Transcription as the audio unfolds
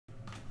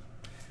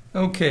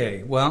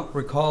Okay, well,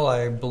 recall,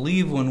 I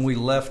believe when we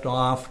left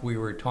off, we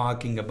were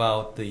talking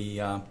about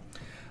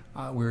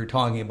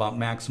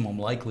maximum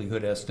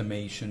likelihood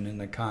estimation in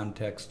the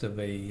context of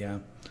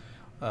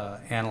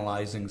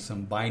analyzing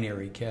some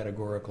binary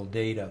categorical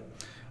data,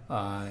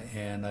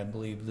 and I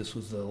believe this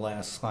was the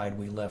last slide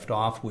we left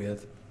off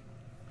with.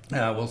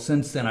 Well,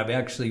 since then, I've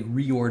actually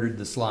reordered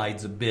the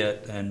slides a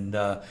bit,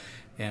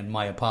 and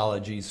my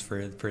apologies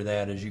for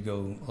that as you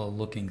go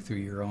looking through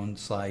your own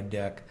slide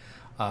deck.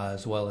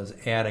 As well as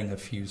adding a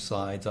few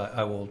slides.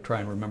 I will try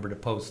and remember to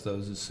post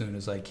those as soon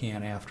as I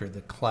can after the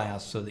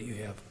class so that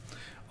you have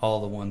all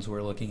the ones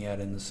we're looking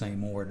at in the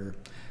same order.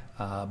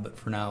 But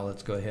for now,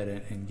 let's go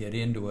ahead and get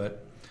into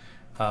it.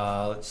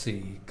 Let's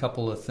see, a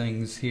couple of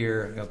things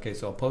here. Okay,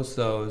 so I'll post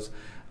those.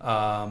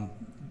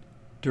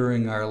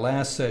 During our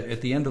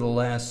at the end of the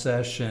last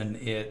session,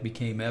 it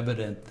became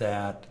evident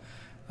that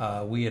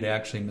we had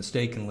actually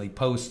mistakenly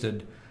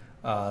posted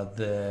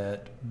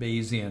that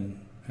Bayesian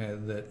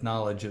that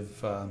knowledge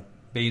of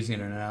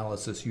Bayesian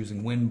analysis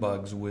using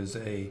WinBUGS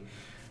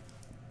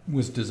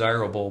was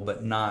desirable,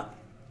 but not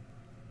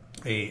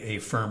a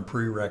firm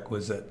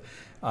prerequisite.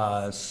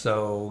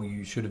 So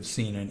you should have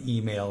seen an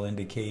email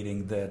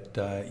indicating that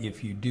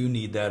if you do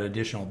need that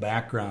additional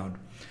background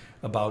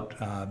about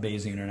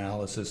Bayesian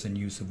analysis and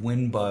use of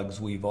WinBUGS,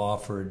 we've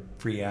offered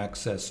free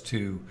access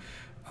to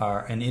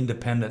an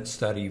independent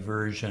study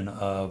version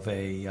of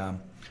a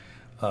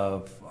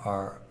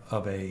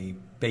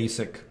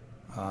basic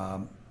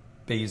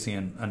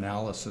Bayesian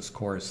analysis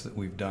course that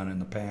we've done in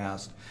the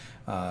past.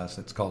 So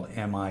it's called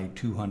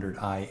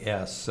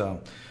MI255. So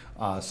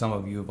some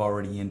of you have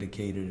already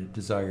indicated a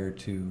desire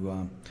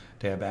to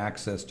have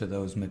access to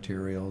those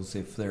materials.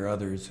 If there are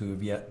others who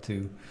have yet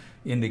to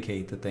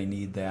indicate that they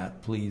need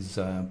that, please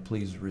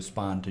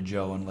respond to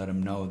Joe and let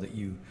him know that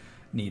you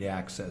need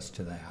access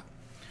to that.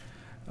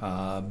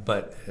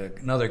 But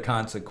another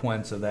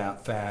consequence of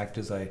that fact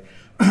is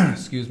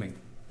excuse me,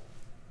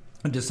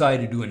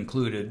 decided to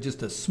include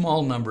just a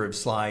small number of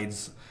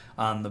slides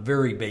on the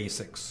very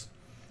basics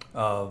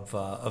of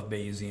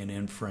Bayesian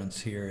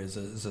inference here as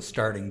a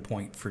starting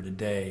point for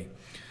today.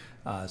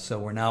 So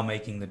we're now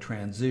making the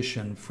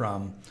transition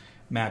from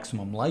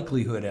maximum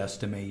likelihood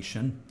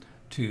estimation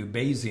to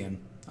Bayesian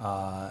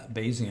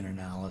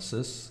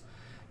analysis,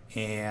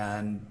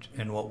 and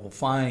what we'll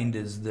find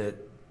is that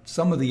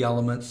some of the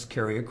elements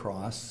carry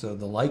across. So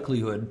the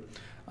likelihood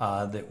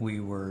that we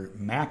were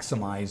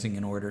maximizing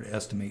in order to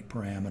estimate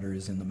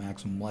parameters in the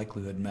maximum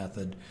likelihood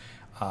method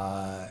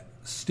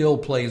still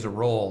plays a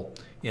role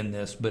in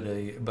this, but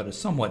a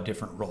somewhat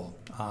different role.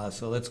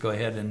 So let's go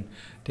ahead and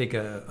take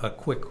a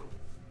quick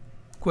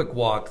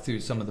walk through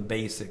some of the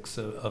basics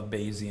of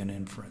Bayesian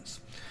inference.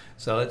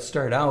 So let's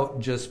start out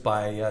just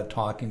by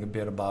talking a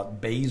bit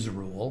about Bayes'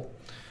 rule.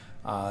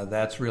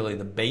 That's really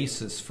the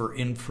basis for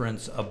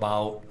inference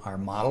about our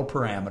model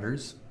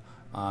parameters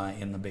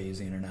in the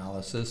Bayesian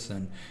analysis,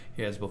 and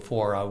as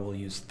before, I will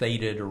use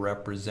theta to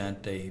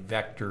represent a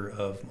vector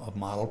of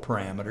model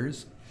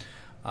parameters,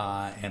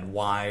 and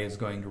y is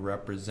going to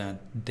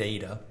represent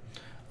data.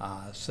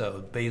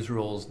 So Bayes'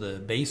 rule is the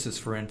basis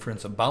for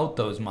inference about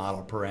those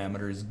model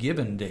parameters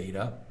given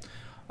data,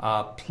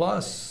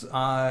 plus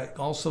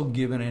also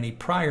given any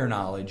prior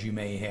knowledge you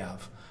may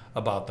have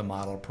about the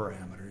model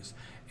parameters.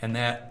 And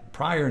that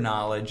prior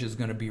knowledge is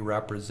going to be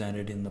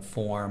represented in the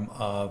form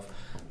of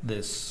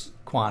this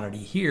quantity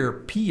here,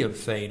 p of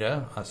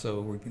theta. So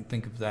we can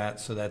think of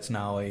that. So that's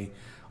now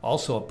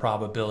also a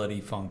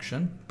probability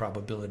function,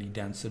 probability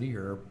density,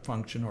 or a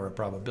function or a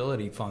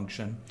probability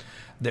function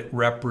that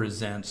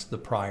represents the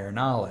prior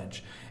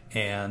knowledge.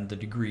 And the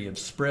degree of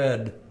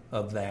spread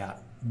of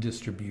that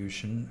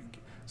distribution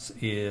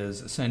is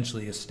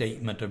essentially a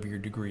statement of your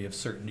degree of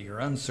certainty or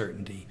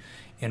uncertainty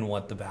in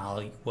what the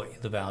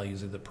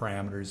values of the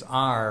parameters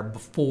are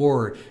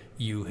before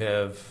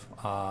you've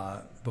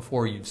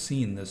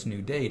seen this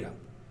new data.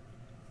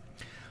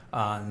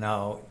 And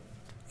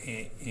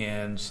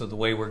so the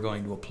way we're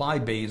going to apply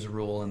Bayes'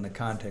 rule in the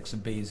context of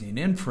Bayesian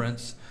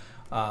inference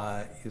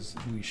is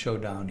we show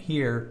down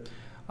here.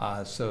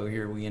 So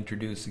here we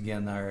introduce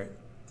again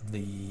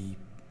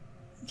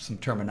some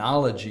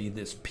terminology.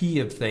 This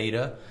p of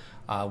theta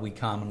we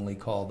commonly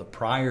call the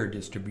prior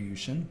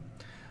distribution.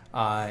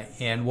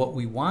 And what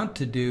we want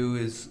to do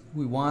is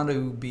we want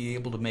to be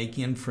able to make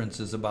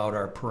inferences about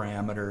our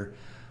parameter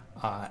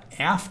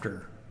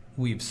after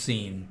we've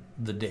seen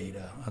the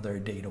data, other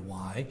data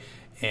y,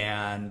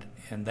 and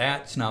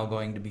that's now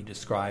going to be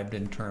described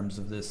in terms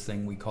of this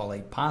thing we call a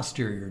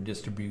posterior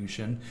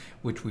distribution,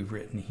 which we've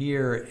written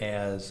here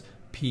as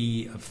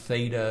p of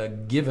theta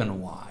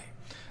given y.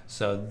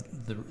 So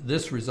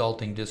this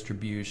resulting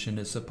distribution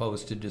is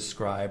supposed to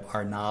describe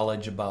our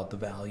knowledge about the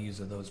values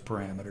of those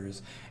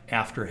parameters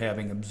after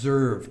having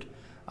observed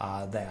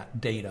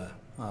that data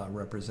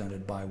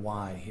represented by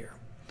y here.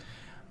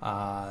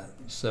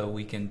 So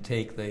we can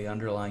take the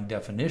underlying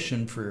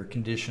definition for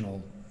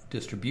conditional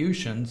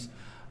distributions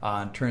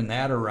and turn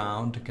that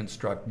around to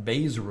construct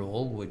Bayes'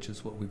 rule, which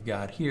is what we've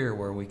got here,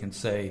 where we can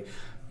say,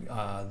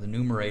 The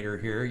numerator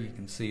here you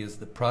can see is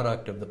the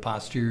product of the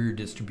posterior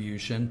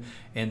distribution,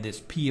 and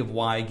this P of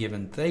y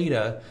given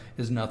theta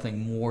is nothing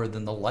more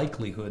than the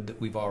likelihood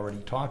that we've already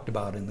talked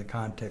about in the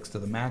context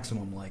of the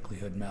maximum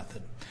likelihood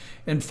method.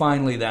 And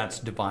finally, that's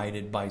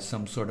divided by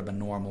some sort of a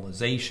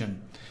normalization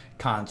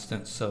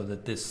constant so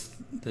that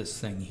this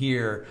thing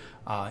here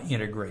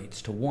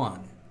integrates to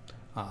 1,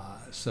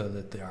 so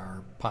that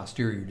our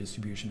posterior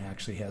distribution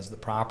actually has the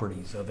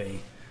properties of a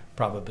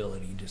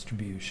probability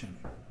distribution.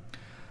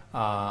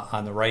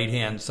 On the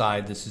right-hand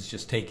side, this is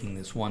just taking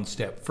this one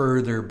step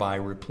further by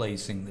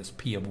replacing this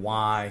P of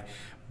y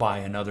by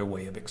another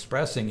way of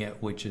expressing it,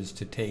 which is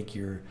to take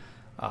your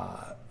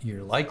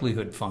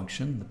likelihood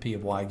function, the P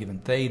of y given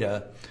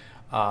theta,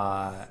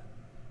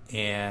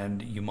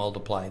 and you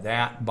multiply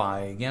that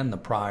by, again, the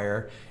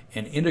prior,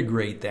 and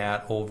integrate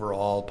that over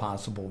all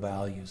possible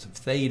values of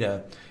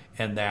theta,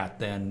 and that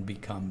then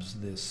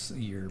becomes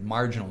your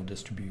marginal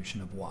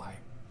distribution of y.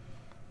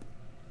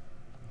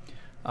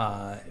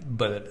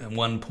 But at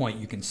one point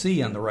you can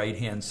see on the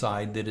right-hand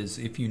side that is,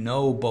 if you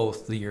know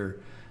both your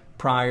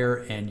prior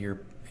and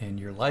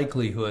your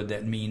likelihood,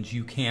 that means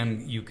you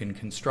can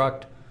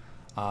construct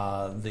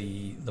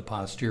the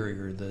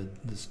posterior,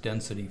 this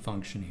density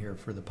function here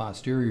for the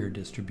posterior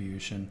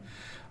distribution.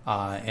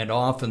 And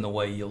often the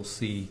way you'll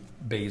see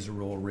Bayes'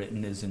 rule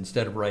written is,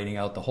 instead of writing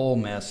out the whole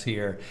mess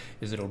here,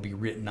 is it'll be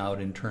written out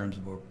in terms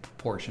of a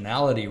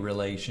proportionality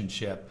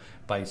relationship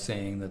by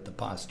saying that the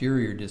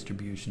posterior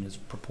distribution is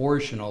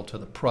proportional to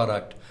the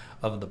product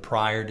of the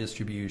prior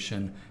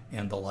distribution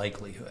and the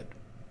likelihood.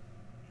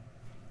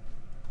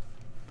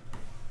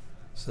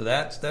 So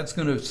that's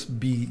going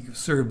to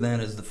serve then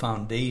as the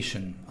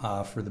foundation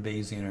for the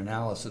Bayesian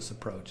analysis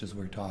approach, as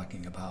we're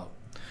talking about.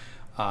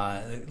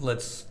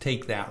 Let's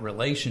take that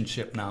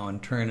relationship now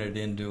and turn it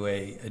into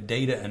a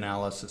data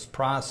analysis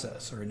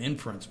process, or an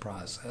inference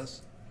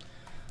process.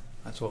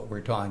 That's what we're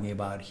talking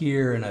about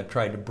here, and I've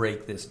tried to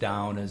break this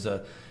down as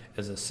a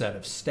set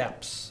of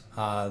steps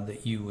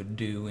that you would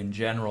do in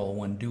general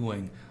when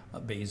doing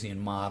Bayesian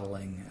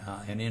modeling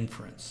and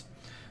inference.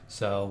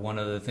 So one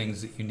of the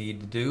things that you need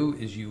to do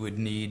is you would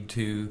need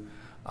to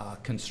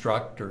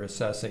construct or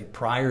assess a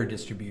prior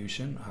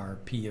distribution, our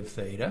P of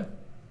theta.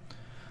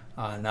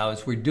 Now,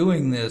 as we're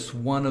doing this,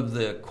 one of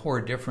the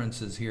core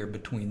differences here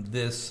between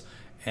this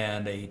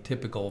and a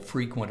typical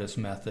frequentist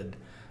method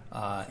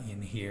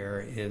in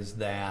here is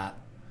that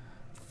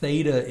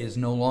theta is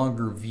no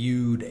longer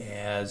viewed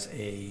as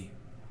a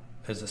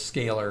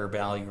scalar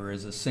value or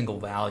as a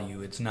single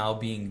value. It's now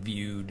being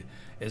viewed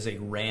as a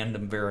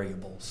random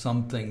variable,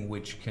 something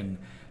which can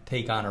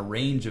take on a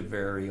range of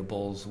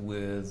variables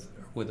with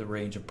a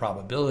range of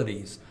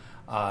probabilities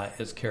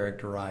as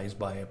characterized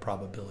by a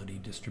probability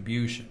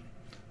distribution.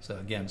 So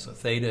again,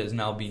 theta is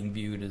now being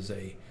viewed as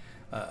a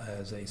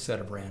set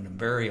of random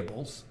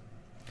variables.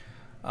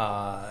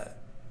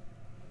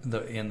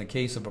 In the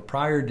case of a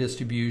prior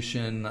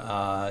distribution,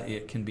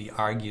 it can be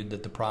argued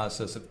that the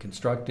process of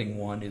constructing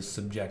one is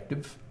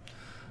subjective,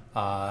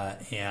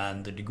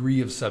 and the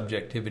degree of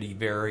subjectivity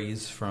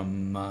varies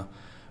from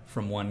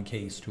one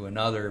case to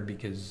another,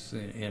 because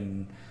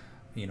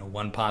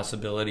one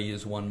possibility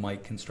is one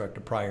might construct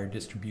a prior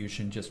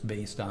distribution just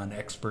based on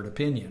expert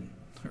opinion,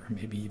 or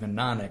maybe even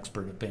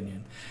non-expert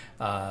opinion,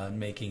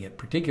 making it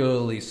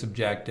particularly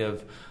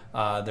subjective.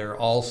 There are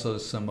also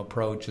some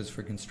approaches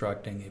for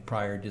constructing a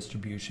prior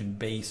distribution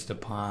based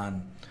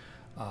upon,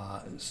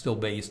 still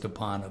based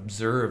upon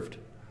observed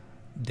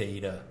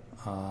data,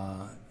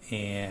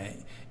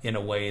 and in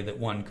a way that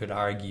one could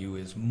argue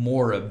is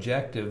more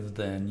objective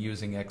than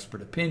using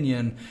expert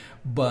opinion,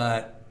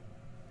 but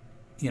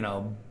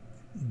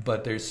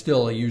there's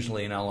still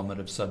usually an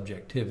element of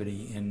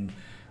subjectivity in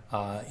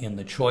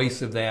the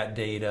choice of that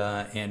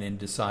data and in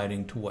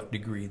deciding to what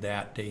degree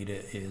that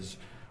data is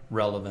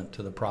relevant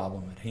to the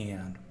problem at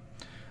hand.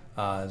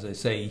 As I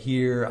say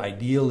here,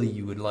 ideally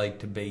you would like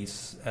to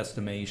base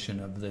estimation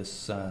of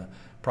this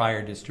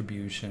prior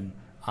distribution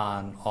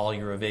on all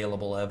your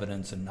available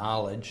evidence and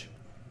knowledge,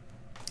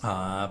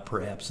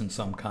 perhaps in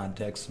some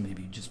contexts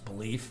maybe just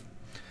belief.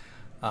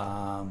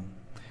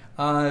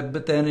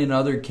 But then in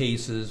other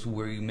cases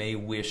where you may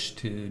wish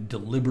to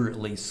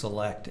deliberately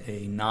select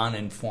a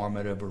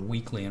non-informative or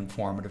weakly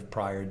informative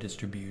prior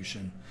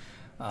distribution,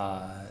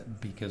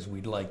 because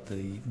we'd like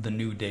the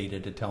new data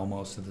to tell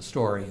most of the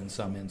story in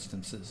some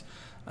instances.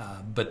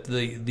 But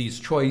these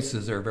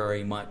choices are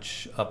very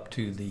much up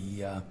to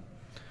the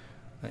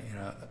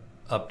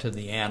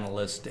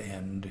analyst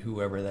and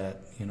whoever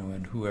that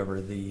and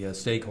whoever the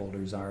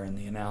stakeholders are in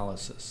the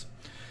analysis.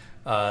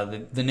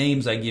 The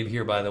names I give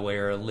here, by the way,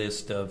 are a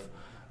list of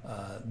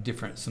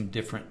some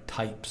different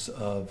types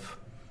of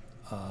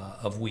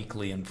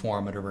weakly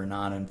informative or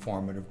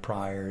non-informative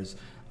priors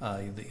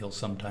that you'll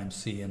sometimes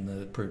see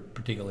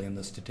particularly in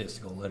the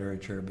statistical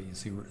literature. But you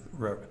see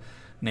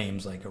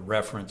names like a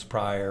reference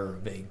prior, a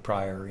vague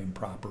prior,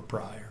 improper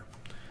prior.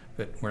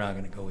 But we're not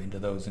going to go into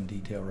those in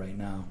detail right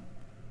now.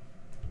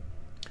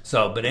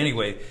 But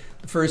anyway,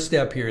 the first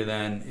step here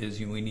then is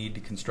we need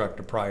to construct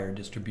a prior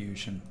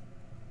distribution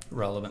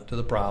relevant to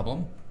the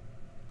problem.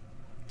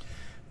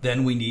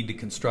 Then we need to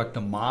construct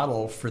a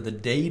model for the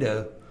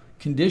data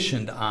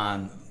conditioned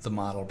on the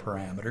model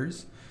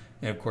parameters.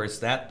 And of course,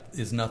 that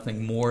is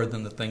nothing more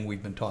than the thing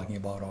we've been talking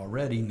about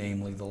already,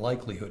 namely the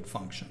likelihood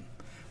function.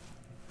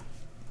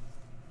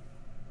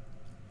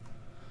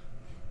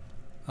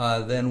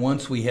 Then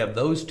once we have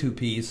those two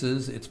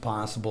pieces, it's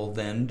possible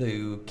then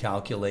to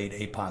calculate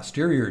a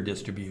posterior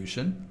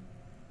distribution.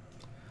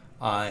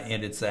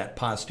 And it's that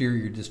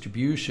posterior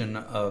distribution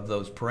of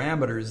those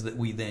parameters that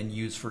we then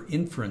use for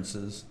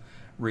inferences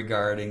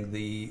regarding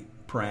the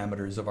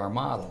parameters of our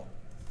model.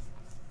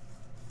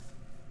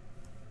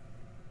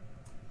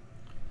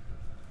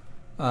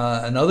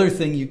 Another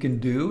thing you can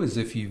do is,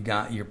 if you've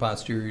got your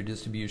posterior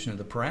distribution of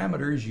the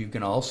parameters, you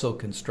can also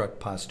construct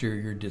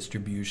posterior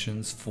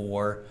distributions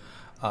for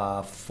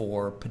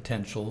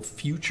potential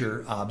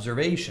future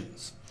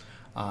observations.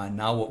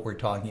 Now what we're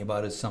talking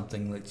about is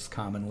something that's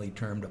commonly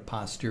termed a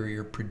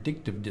posterior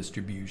predictive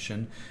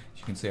distribution.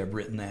 You can see I've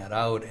written that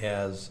out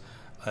as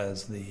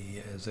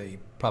a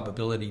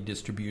probability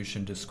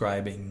distribution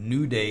describing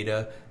new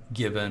data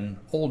given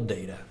old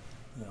data,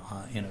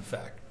 in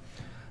effect.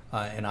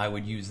 And I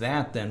would use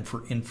that then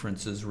for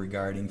inferences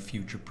regarding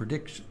future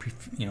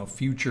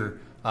future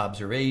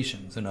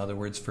observations. In other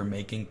words, for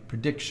making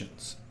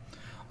predictions.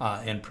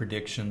 And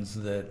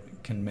predictions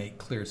that can make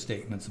clear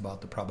statements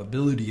about the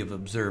probability of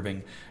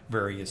observing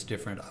various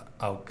different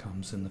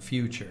outcomes in the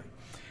future.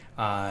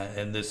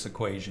 And this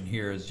equation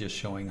here is just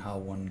showing how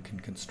one can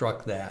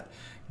construct that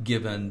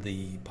given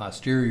the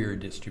posterior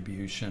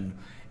distribution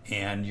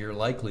and your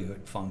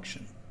likelihood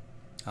function.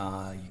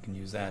 You can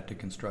use that to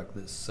construct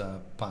this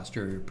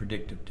posterior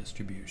predictive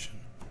distribution.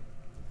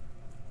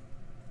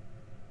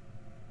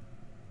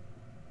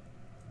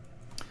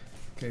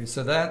 Okay,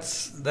 so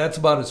that's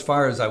about as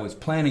far as I was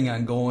planning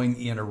on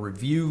going in a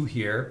review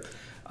here.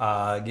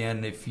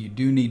 Again, if you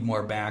do need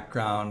more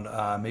background,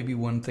 maybe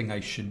one thing I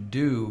should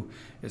do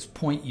is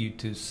point you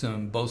to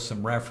some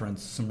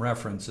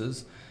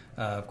references.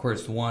 Of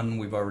course, one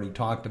we've already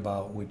talked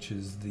about, which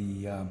is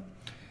the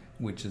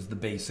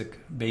basic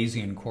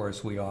Bayesian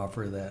course we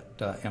offer,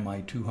 that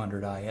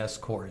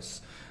MI255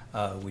 course,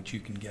 which you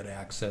can get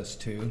access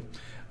to.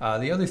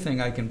 The other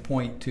thing I can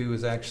point to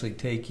is actually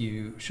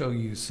show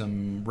you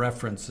some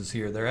references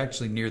here. They're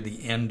actually near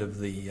the end of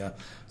the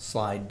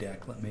slide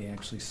deck. Let me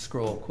actually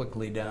scroll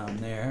quickly down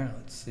there.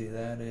 Let's see,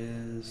 that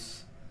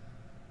is,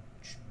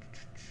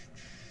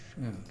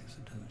 oh, I guess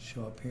it doesn't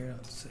show up here.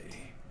 Let's see.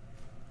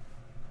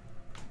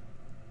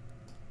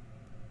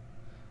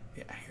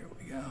 Yeah, here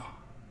we go.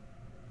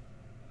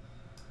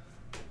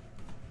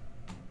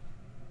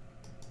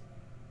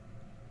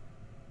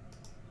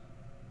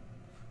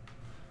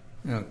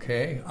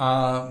 Okay,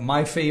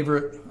 my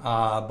favorite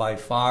by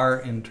far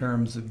in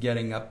terms of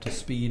getting up to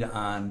speed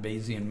on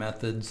Bayesian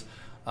methods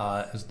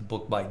is the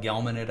book by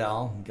Gelman et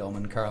al.,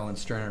 Gelman, Carlin,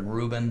 Stern, and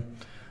Rubin.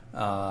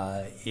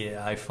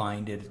 I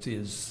find it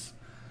is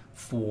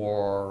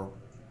for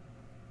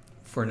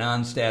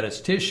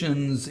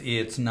non-statisticians,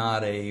 it's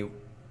not a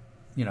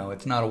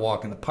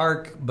walk in the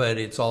park, but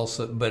it's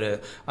also,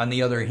 on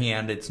the other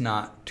hand, it's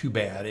not too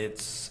bad.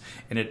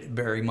 And it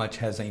very much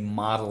has a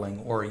modeling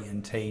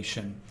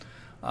orientation.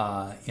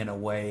 In a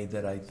way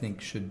that I think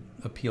should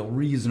appeal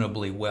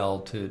reasonably well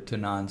to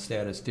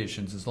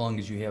non-statisticians, as long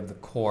as you have the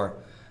core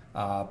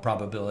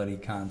probability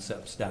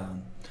concepts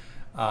down.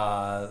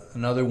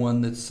 Another one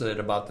that's at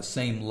about the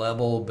same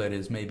level but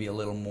is maybe a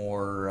little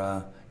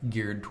more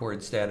geared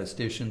towards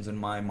statisticians in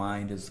my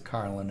mind is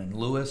Carlin and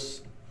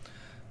Lewis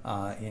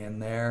in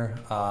there.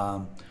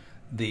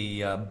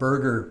 The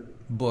Berger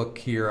book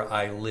here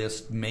I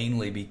list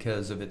mainly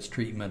because of its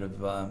treatment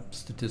of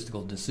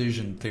statistical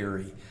decision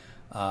theory.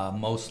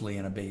 Mostly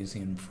in a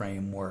Bayesian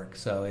framework,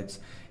 so it's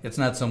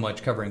not so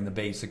much covering the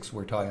basics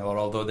we're talking about.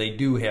 Although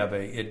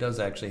it does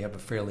actually have a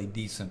fairly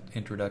decent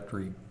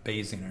introductory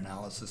Bayesian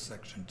analysis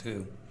section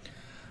too.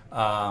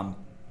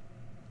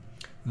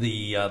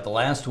 The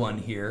last one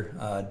here,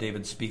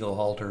 David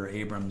Spiegelhalter,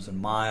 Abrams, and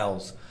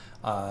Miles,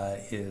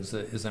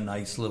 is a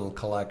nice little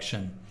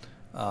collection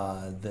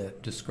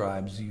that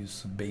describes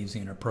use of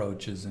Bayesian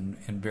approaches in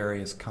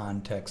various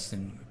contexts,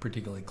 in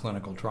particularly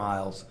clinical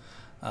trials.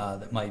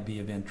 That might be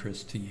of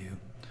interest to you.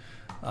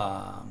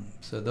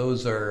 So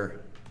those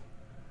are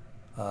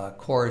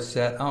core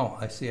set. Oh,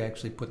 I see I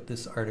actually put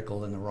this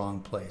article in the wrong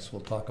place.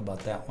 We'll talk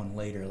about that one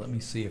later. Let me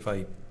see if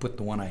I put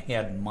the one I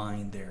had in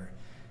mind there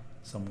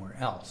somewhere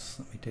else.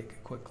 Let me take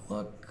a quick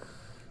look.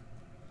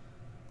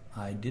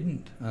 I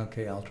didn't.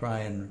 Okay, I'll try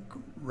and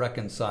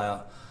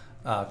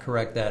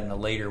correct that in a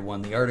later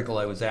one. The article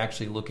I was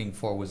actually looking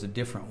for was a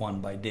different one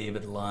by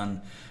David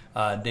Lunn.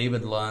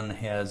 David Lunn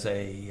has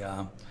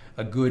a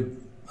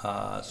good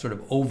sort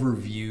of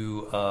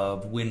overview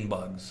of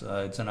WinBUGS.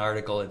 It's an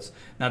article. It's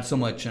not so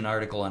much an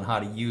article on how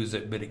to use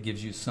it, but it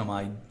gives you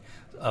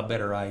a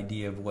better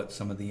idea of what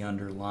some of the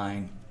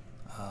underlying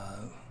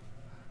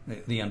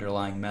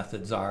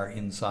methods are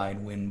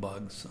inside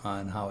WinBUGS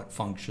and how it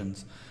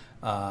functions.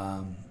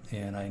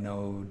 And I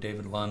know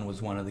David Lunn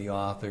was one of the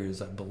authors,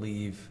 I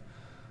believe.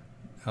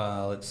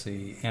 let's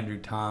see, Andrew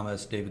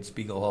Thomas, David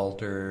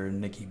Spiegelhalter,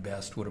 Nikki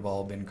Best would have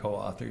all been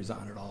co-authors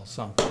on it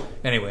also.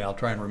 Anyway, I'll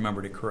try and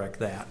remember to correct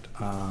that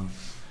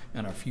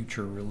in a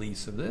future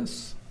release of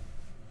this.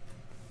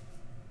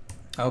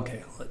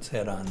 Okay, let's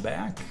head on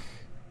back.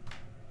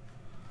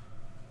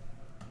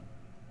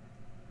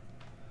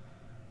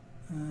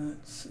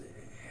 Let's see.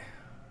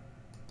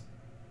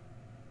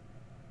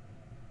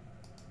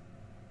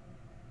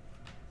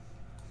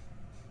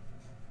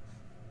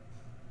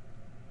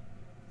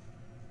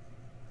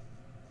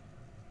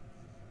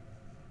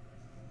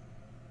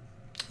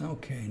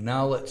 Okay,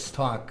 now let's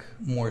talk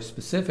more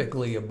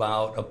specifically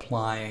about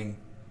applying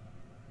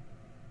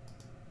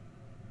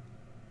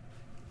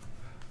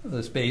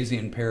this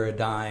Bayesian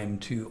paradigm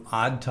to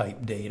odd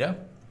type data.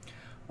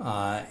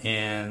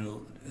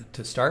 And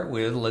to start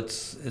with,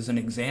 as an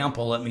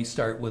example, let me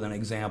start with an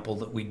example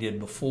that we did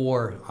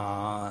before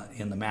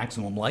in the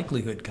maximum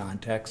likelihood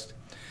context.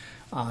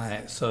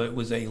 So it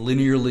was a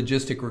linear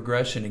logistic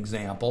regression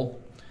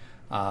example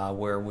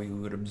where we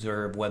would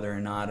observe whether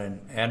or not an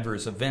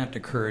adverse event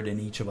occurred in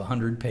each of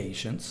 100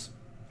 patients.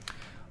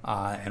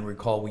 And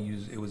recall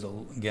it was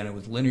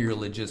linear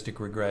logistic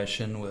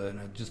regression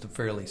with just a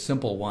fairly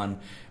simple one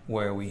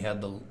where we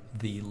had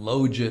the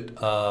logit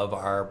of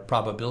our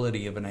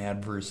probability of an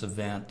adverse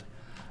event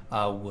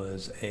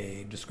was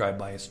described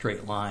by a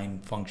straight line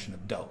function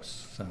of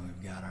dose. So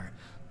we've got our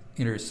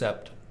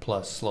intercept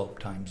plus slope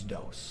times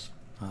dose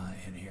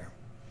in here.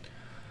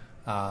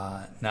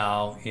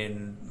 Now,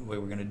 in the way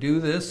we're going to do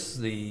this,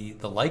 the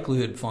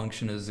likelihood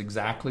function is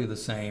exactly the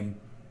same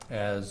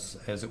as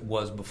it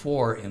was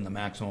before in the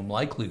maximum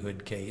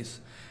likelihood case,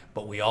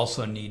 but we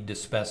also need to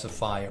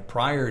specify a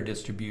prior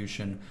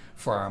distribution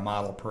for our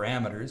model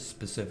parameters,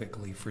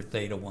 specifically for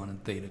theta 1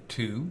 and theta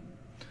 2.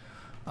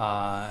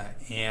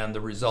 And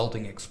the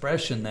resulting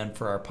expression then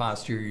for our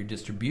posterior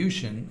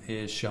distribution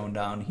is shown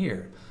down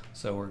here.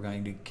 So we're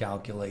going to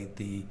calculate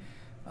the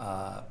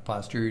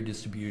posterior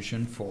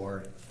distribution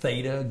for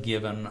theta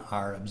given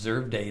our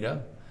observed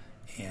data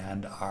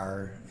and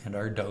our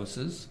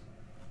doses.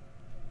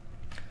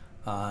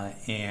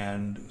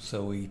 And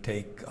so we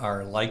take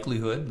our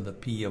likelihood, the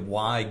p of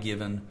y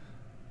given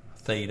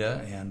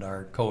theta, and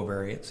our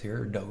covariates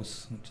here,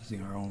 dose, which is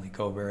our only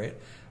covariate,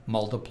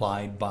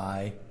 multiplied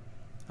by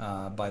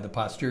the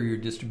posterior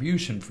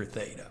distribution for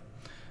theta.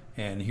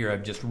 And here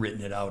I've just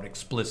written it out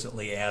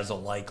explicitly as a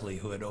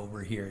likelihood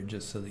over here,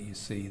 just so that you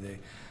see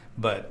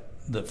but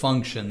the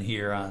function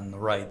here on the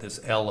right, this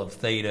L of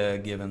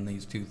theta given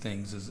these two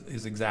things,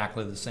 is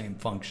exactly the same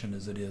function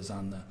as it is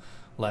on the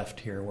left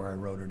here where I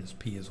wrote it as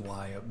p as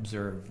y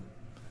observed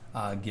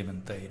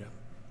given theta.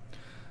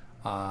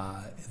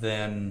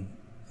 Then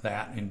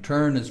that in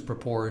turn is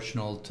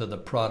proportional to the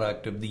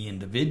product of the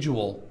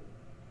individual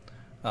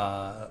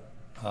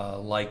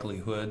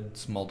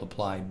likelihoods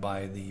multiplied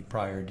by the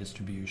prior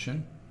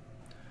distribution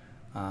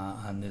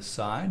on this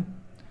side.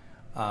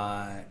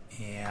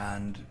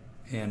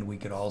 And we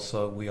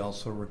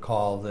also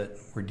recall that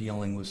we're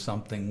dealing with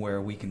something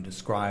where we can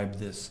describe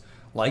this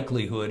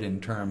likelihood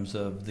in terms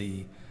of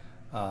the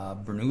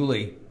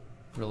Bernoulli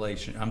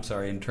relation. I'm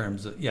sorry, in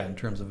terms of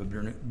a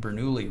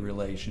Bernoulli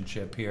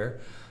relationship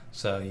here.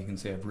 So you can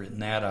see I've written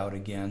that out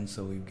again.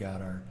 So we've got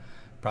our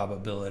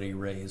probability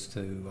raised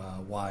to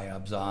y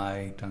obs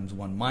I times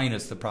 1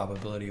 minus the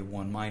probability of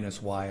 1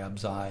 minus y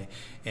obs I,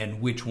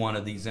 and which one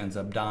of these ends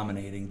up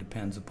dominating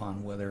depends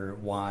upon whether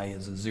y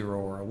is a 0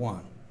 or a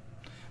 1.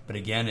 But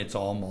again, it's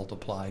all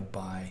multiplied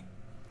by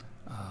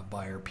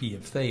our p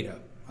of theta,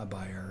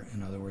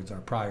 in other words, our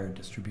prior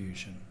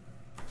distribution.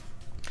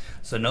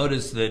 So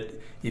notice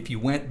that if you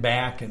went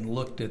back and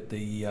looked at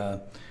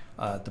the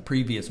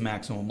previous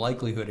maximum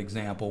likelihood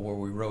example where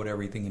we wrote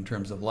everything in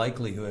terms of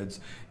likelihoods,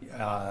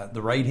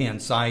 the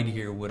right-hand side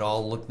here would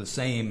all look the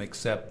same,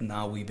 except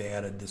now we've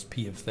added this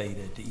p of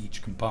theta to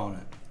each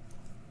component.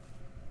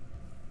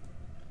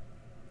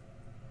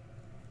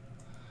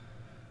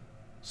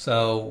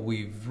 So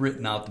we've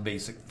written out the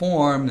basic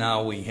form.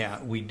 Now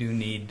we do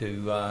need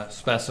to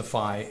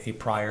specify a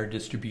prior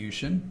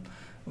distribution,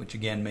 which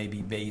again may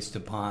be based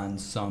upon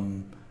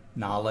some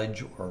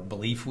knowledge or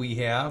belief we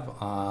have,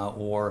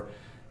 or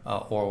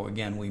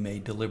again we may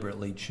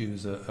deliberately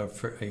choose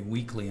a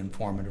weakly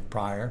informative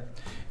prior.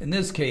 In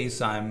this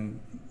case, I'm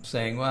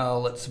saying,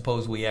 well, let's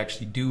suppose we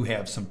actually do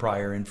have some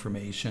prior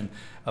information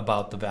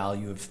about the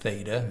value of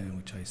theta,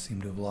 which I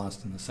seem to have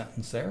lost in the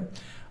sentence there.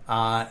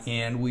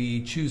 And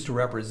we choose to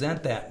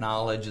represent that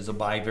knowledge as a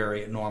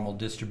bivariate normal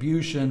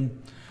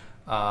distribution,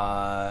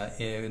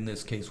 in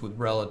this case with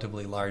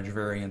relatively large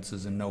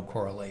variances and no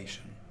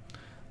correlation.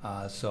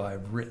 So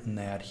I've written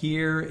that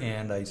here,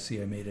 and I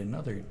see I made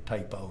another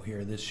typo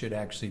here. This should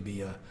actually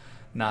be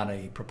not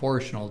a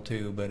proportional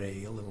to, but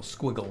a little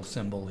squiggle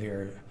symbol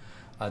here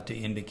to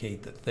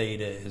indicate that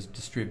theta is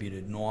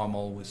distributed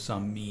normal with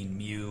some mean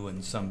mu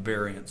and some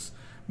variance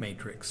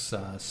matrix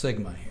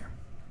sigma here.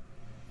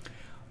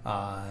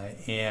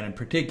 And in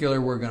particular,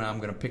 I'm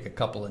going to pick a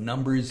couple of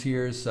numbers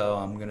here. So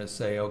I'm going to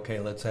say, okay,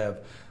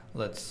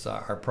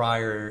 our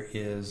prior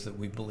is that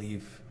we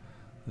believe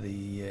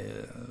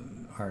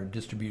our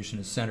distribution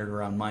is centered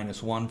around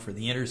 -1 for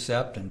the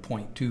intercept and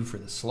 0.2 for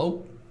the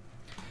slope.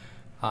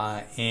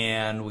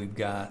 And we've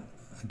got,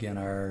 again,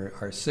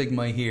 our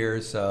sigma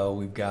here. So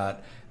we've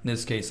got, in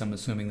this case, I'm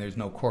assuming there's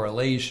no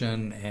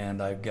correlation,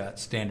 and I've got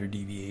standard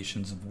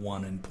deviations of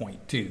 1 and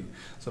 0.2.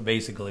 So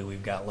basically,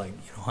 we've got like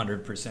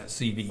 100%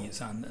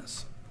 CVs on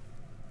this.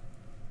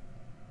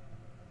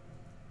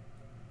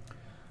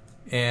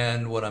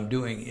 And what I'm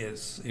doing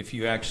is, if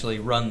you actually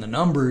run the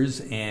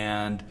numbers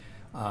and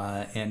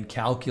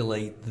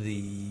calculate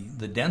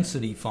the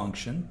density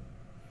function,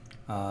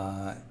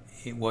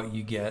 what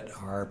you get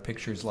are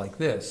pictures like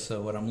this.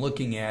 So what I'm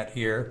looking at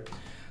here,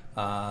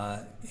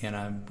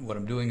 what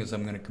I'm doing is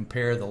I'm going to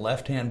compare the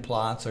left-hand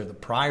plots or the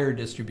prior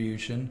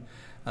distribution,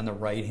 and the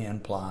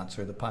right-hand plots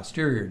or the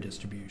posterior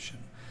distribution.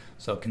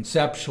 So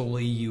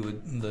conceptually,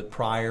 the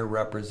prior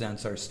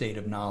represents our state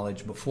of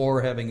knowledge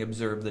before having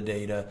observed the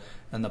data,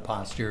 and the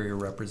posterior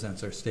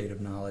represents our state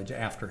of knowledge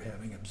after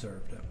having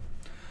observed it.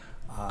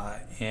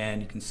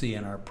 And you can see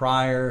in our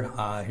prior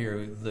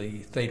here,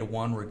 the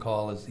theta1,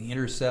 recall, is the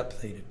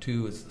intercept,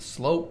 theta2 is the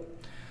slope.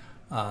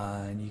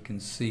 And you can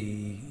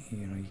see,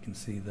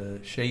 the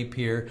shape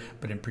here.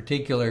 But in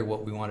particular,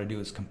 what we want to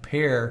do is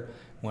compare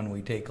when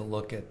we take a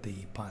look at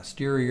the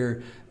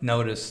posterior.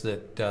 Notice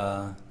that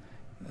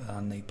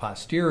on the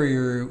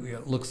posterior,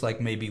 it looks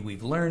like maybe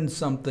we've learned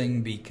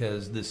something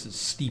because this is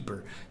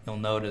steeper. You'll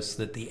notice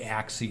that the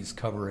axes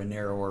cover a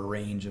narrower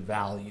range of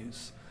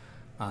values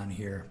on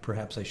here.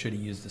 Perhaps I should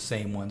have used the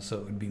same one so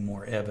it would be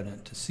more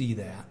evident to see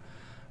that.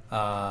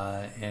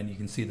 And you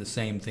can see the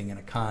same thing in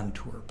a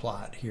contour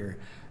plot here.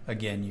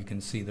 Again, you can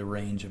see the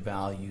range of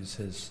values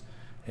has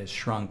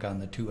shrunk on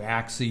the two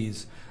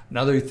axes.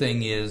 Another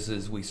thing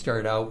is we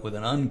start out with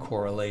an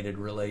uncorrelated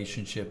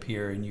relationship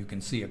here, and you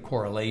can see a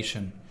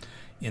correlation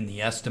in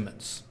the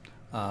estimates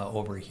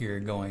over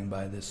here going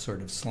by this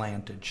sort of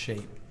slanted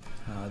shape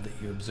that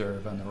you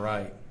observe on the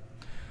right.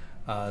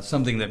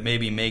 Something that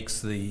maybe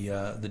makes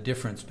the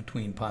difference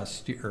between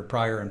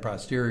prior and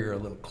posterior a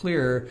little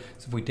clearer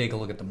is if we take a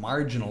look at the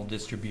marginal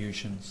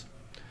distributions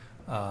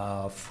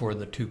for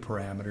the two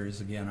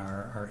parameters. Again,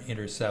 our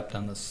intercept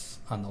on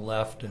the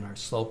left and our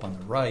slope on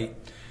the right.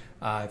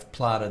 I've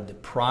plotted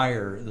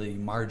the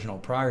marginal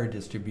prior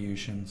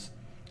distributions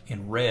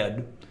in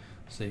red,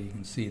 so you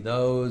can see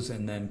those,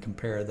 and then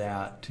compare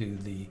that to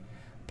the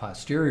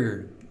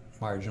posterior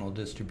marginal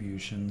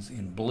distributions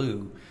in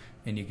blue,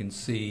 and you can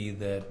see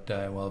that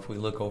well, if we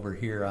look over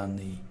here on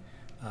the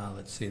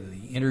let's see,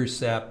 the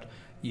intercept,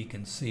 you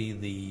can see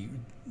the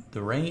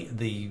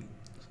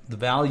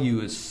value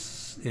is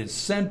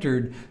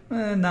centered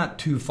not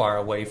too far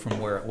away from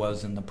where it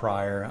was in the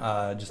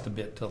prior, just a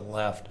bit to the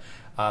left.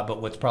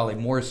 But what's probably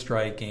more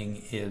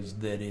striking is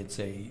that it's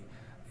a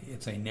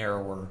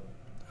narrower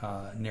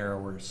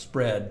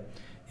spread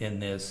in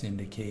this,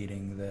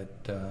 indicating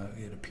that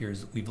it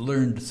appears that we've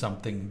learned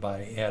something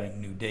by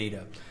adding new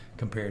data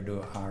compared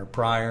to our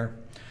prior.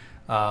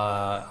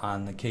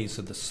 On the case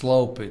of the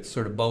slope, it's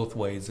sort of both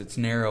ways. It's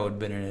narrowed,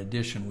 but in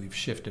addition, we've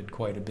shifted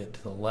quite a bit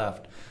to the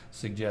left,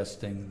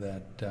 suggesting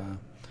that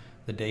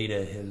the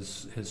data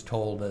has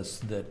told us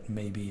that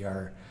maybe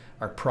our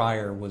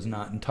prior was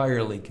not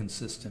entirely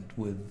consistent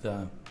with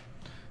the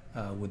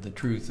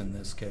truth in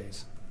this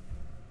case.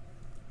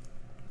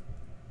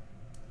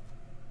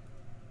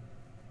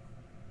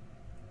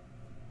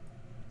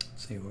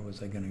 Let's see, where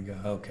was I going to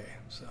go? Okay,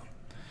 so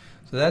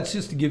that's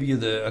just to give you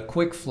a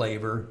quick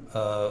flavor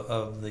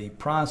of the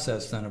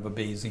process then of a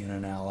Bayesian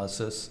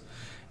analysis.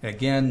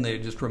 Again, they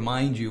just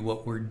remind you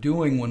what we're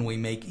doing when we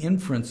make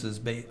inferences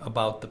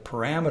about the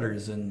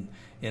parameters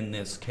in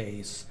this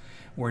case.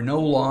 We're no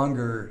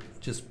longer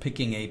just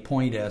picking a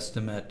point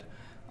estimate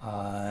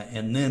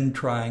and then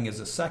trying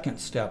as a second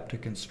step to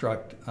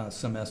construct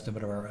some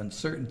estimate of our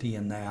uncertainty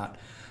in that.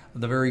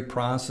 The very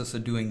process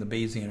of doing the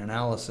Bayesian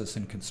analysis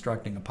and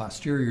constructing a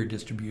posterior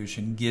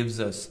distribution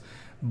gives us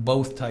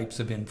both types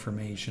of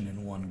information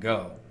in one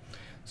go.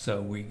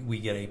 So we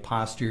get a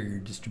posterior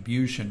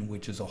distribution,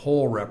 which as a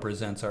whole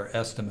represents our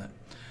estimate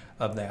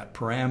of that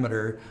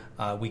parameter.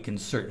 We can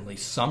certainly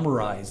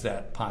summarize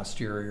that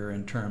posterior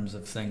in terms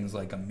of things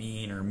like a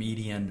mean or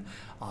median,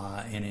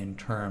 and in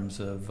terms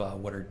of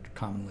what are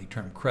commonly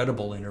termed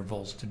credible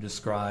intervals to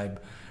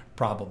describe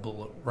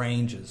probable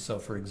ranges. So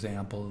for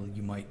example,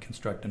 you might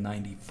construct a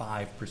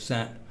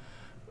 95%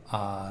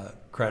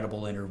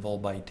 credible interval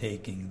by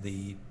taking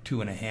the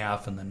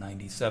 2.5 and the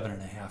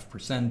 97.5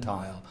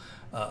 percentile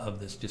of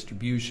this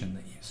distribution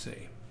that you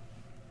see.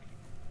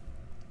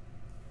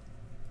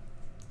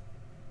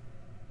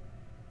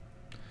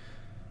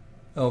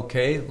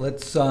 Okay,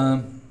 let's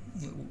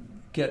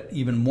get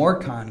even more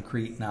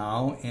concrete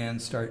now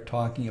and start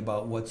talking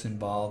about what's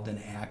involved in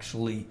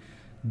actually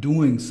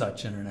doing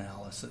such an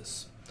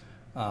analysis,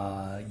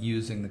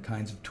 using the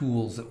kinds of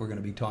tools that we're going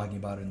to be talking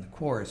about in the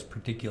course,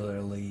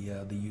 particularly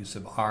the use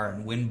of R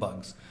and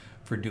WinBUGS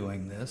for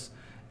doing this.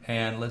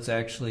 And let's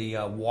actually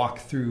walk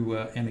through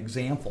an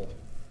example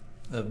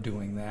of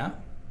doing that.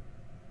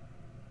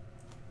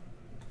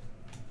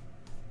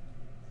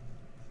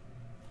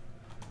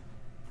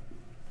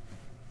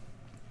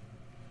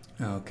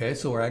 Okay,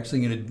 so we're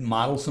actually going to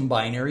model some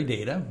binary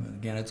data.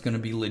 Again, it's going to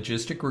be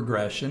logistic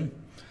regression.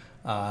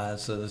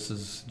 So this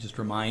is just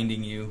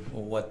reminding you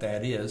what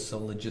that is. So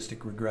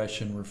logistic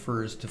regression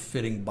refers to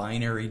fitting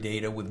binary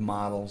data with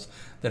models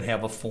that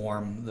have a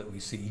form that we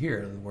see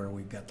here, where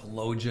we've got the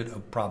logit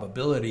of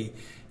probability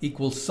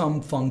equals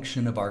some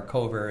function of our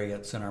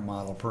covariates and our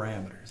model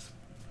parameters.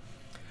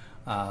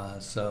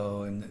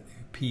 And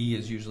P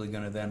is usually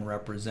going to then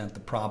represent the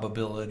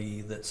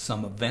probability that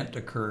some event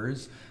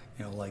occurs,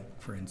 like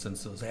for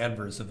instance those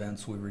adverse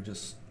events we were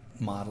just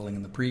modeling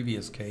in the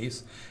previous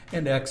case,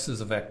 and X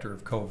is a vector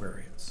of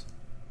covariance.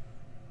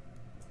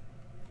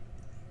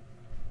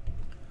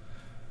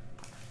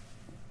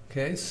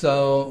 Okay,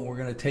 so we're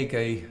going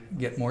to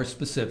get more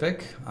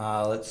specific.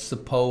 Let's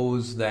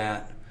suppose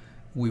that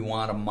we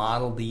want to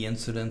model the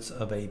incidence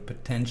of a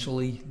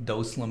potentially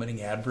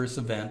dose-limiting adverse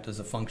event as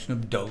a function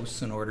of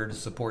dose in order to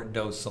support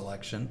dose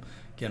selection.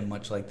 Again,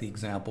 much like the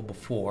example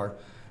before,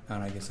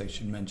 and I guess I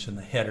should mention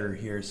the header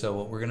here. So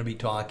what we're going to be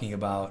talking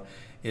about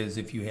is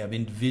if you have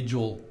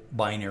individual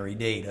binary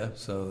data,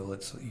 so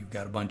you've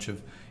got a bunch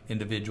of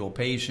individual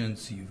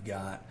patients,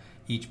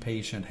 each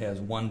patient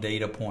has one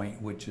data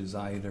point which is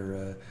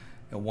either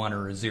a 1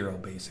 or a 0,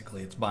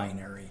 basically, it's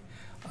binary.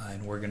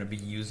 And we're going to be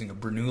using a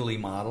Bernoulli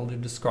model to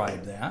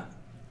describe that.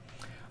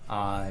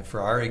 For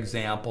our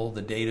example,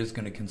 the data is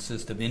going to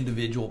consist of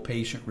individual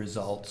patient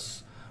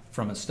results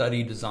from a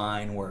study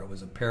design where it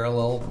was a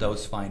parallel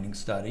dose finding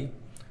study,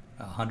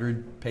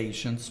 100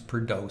 patients per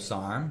dose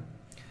arm.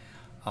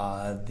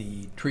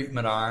 The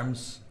treatment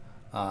arms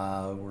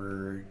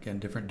were, again,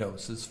 different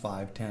doses,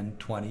 5, 10,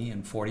 20,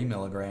 and 40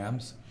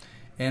 milligrams.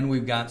 And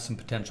we've got some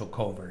potential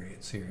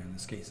covariates here, in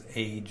this case,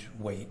 age,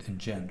 weight, and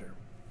gender.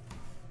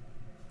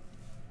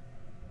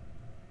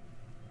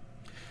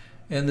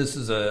 And this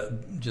is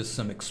just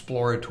some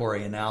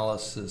exploratory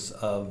analysis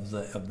of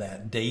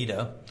that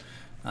data.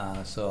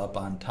 So up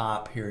on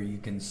top here you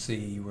can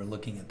see we're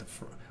looking at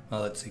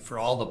for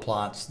all the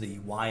plots, the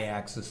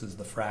y-axis is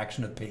the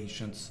fraction of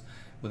patients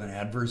with an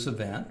adverse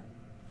event.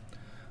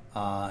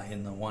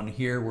 In the one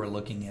here we're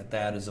looking at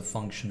that as a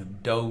function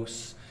of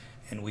dose,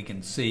 and we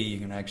can see, you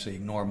can actually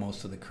ignore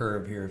most of the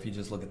curve here if you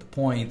just look at the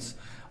points.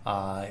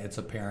 It's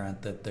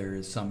apparent that there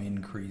is some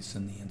increase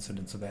in the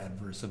incidence of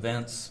adverse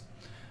events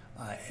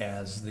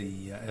as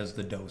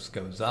the dose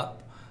goes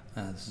up.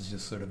 This is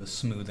just sort of a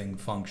smoothing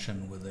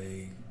function with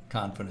a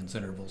confidence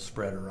interval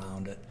spread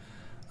around it.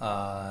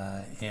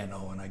 And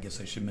I guess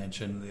I should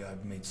mention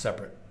I've made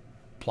separate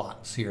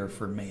plots here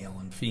for male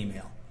and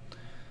female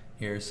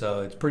here,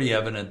 so it's pretty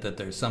evident that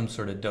there's some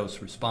sort of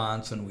dose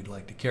response, and we'd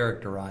like to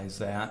characterize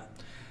that.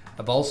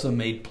 I've also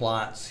made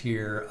plots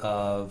here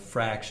of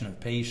fraction of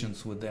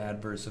patients with the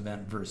adverse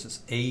event versus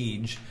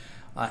age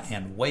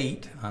and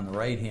weight on the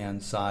right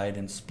hand side,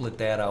 and split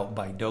that out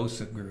by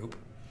dose group.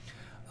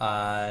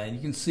 You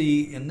can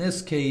see in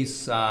this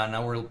case,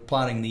 now we're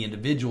plotting the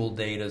individual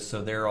data,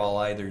 so they're all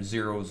either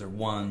 0s or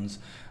 1s.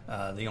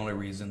 The only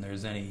reason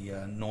there's any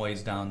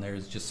noise down there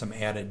is just some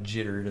added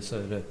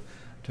jitter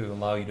to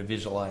allow you to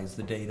visualize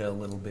the data a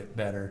little bit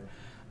better.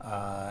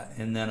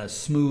 And then a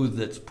smooth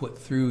that's put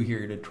through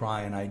here to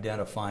try and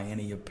identify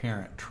any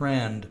apparent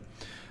trend.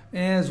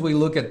 As we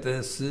look at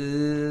this,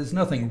 there's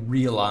nothing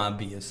real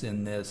obvious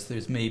in this.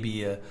 There's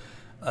maybe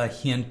a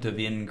hint of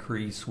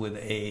increase with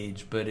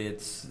age, but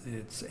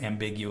it's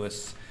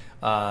ambiguous.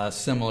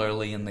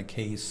 Similarly, in the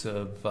case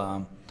of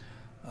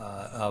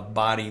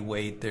body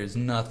weight, there's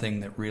nothing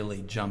that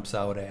really jumps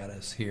out at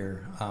us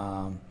here.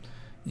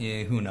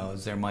 Who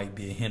knows? There might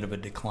be a hint of a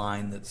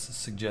decline that's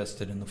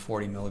suggested in the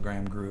 40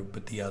 milligram group,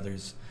 but the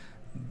others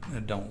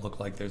don't look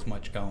like there's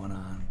much going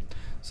on.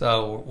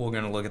 So we're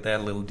going to look at that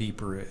a little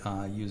deeper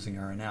using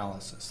our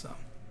analysis.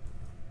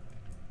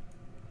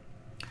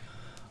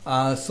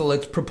 So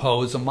let's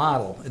propose a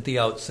model at the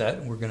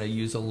outset. We're going to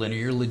use a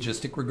linear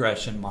logistic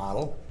regression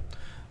model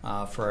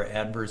for our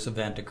adverse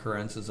event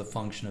occurrence as a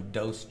function of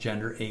dose,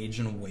 gender, age,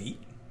 and weight.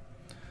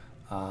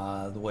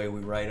 The way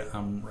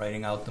I'm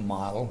writing out the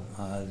model,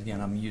 again,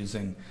 I'm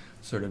using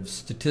sort of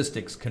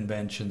statistics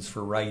conventions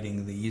for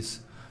writing these.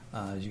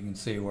 As you can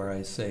see where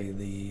I say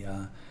the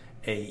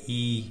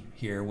AE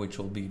here, which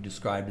will be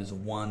described as a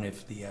 1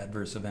 if the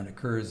adverse event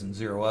occurs and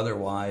 0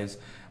 otherwise,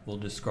 we'll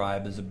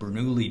describe as a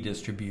Bernoulli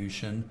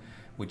distribution,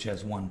 which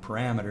has one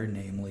parameter,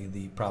 namely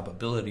the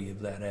probability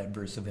of that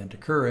adverse event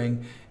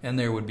occurring, and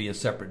there would be a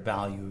separate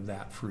value of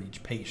that for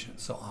each patient.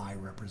 So I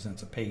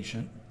represents a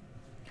patient.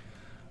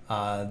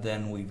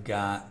 Then we've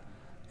got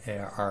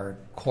our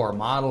core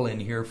model in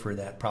here for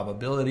that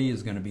probability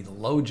is going to be the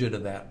logit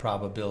of that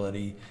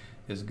probability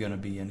is going to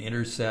be an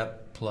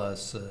intercept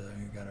plus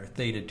we've got our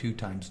theta 2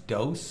 times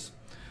dose.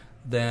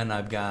 Then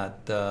I've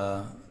got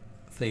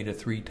theta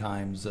 3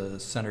 times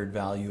centered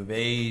value of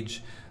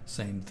age.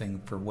 Same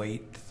thing for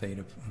weight,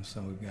 theta.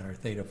 So we've got our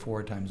theta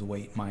 4 times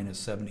weight minus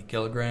 70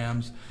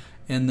 kilograms.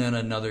 And then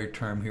another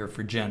term here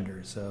for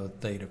gender, so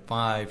theta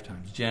 5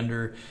 times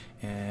gender,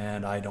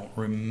 and I don't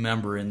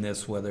remember in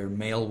this whether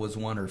male was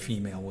 1 or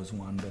female was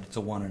 1, but it's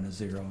a 1 and a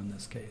 0 in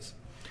this case.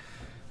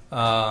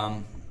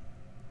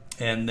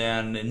 And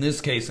then in this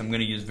case, I'm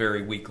going to use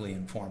very weakly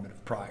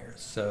informative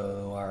priors.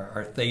 So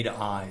our theta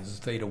i's,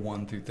 theta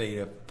 1 through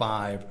theta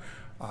 5,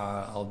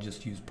 I'll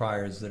just use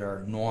priors that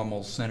are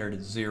normal, centered at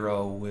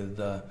 0 with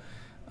a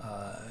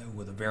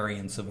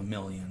variance of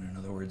 1,000,000. In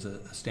other words,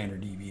 a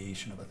standard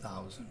deviation of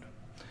 1,000,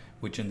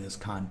 which in this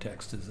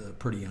context is a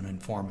pretty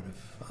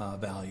uninformative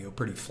value, a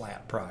pretty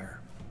flat prior.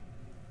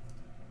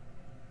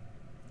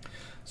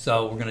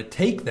 So we're going to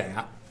take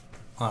that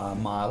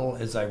model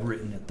as I've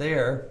written it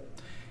there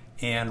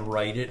and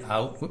write it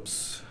out.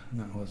 Whoops,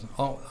 no, it wasn't.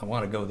 Oh, I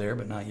want to go there,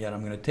 but not yet. I'm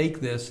going to take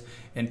this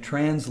and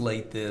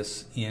translate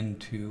this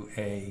into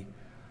a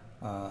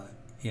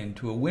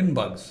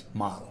WinBUGS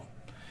model.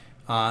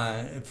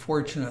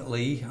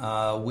 Fortunately, the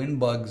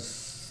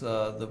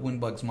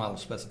WinBUGS model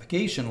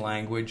specification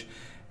language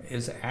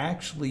is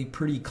actually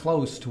pretty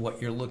close to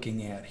what you're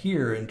looking at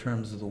here in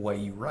terms of the way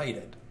you write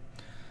it.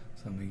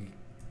 So let me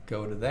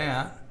go to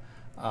that.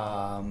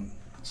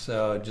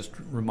 So just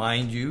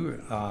remind you,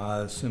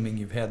 assuming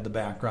you've had the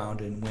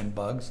background in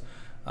WinBUGS,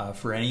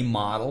 for any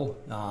model,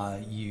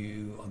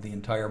 the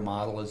entire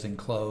model is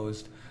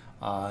enclosed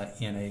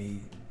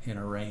in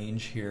a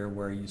range here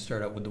where you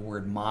start out with the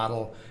word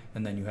model,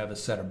 and then you have a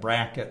set of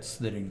brackets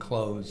that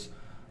enclose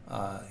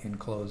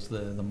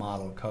the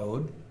model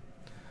code.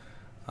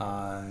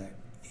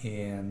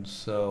 And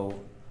so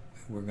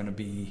we're going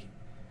to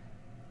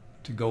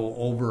go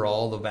over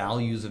all the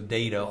values of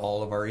data,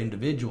 all of our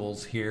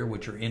individuals here,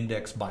 which are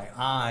indexed by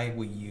I.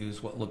 We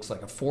use what looks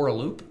like a for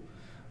loop.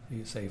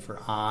 You say for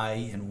I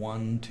in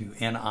 1 to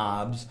n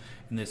obs,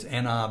 and this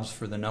n obs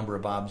for the number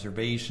of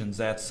observations,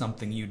 that's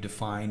something you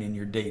define in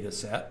your data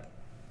set.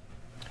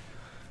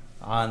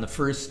 On the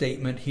first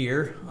statement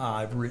here,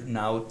 I've written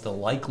out the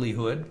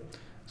likelihood.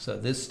 So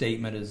this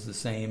statement is the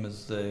same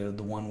as the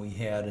one we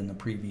had in the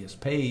previous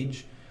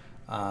page,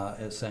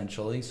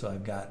 essentially. So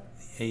I've got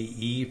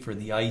AE for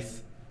the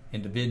ith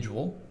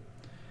individual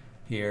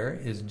here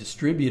is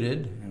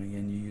distributed, and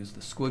again you use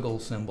the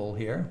squiggle symbol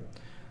here,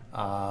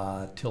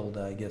 tilde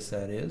I guess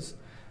that is,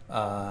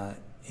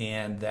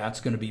 and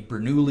that's going to be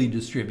Bernoulli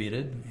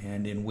distributed,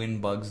 and in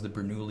WinBUGS the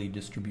Bernoulli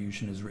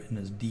distribution is written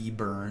as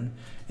dBern.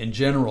 In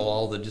general,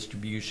 all the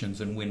distributions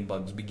in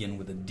WinBUGS begin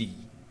with a D,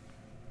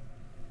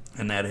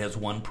 and that has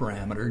one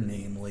parameter,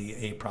 namely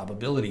a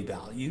probability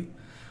value.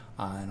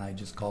 And I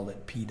just called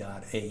it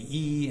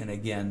P.AE, and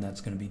again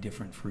that's going to be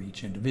different for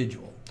each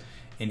individual.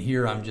 And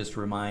here I'm just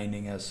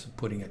reminding us,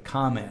 putting a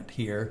comment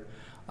here,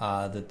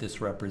 that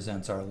this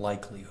represents our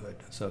likelihood.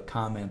 So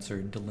comments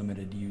are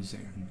delimited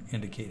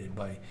indicated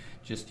by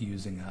just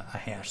using a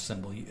hash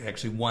symbol.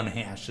 Actually, one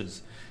hash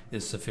is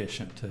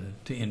sufficient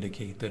to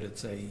indicate that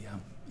it's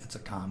a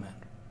comment.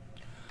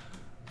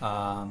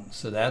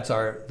 So that's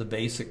the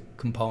basic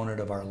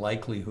component of our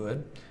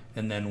likelihood,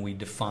 and then we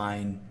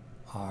define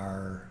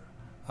our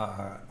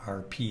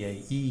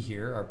PAE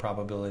here, our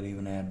probability of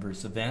an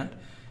adverse event,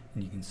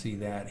 and you can see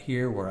that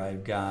here where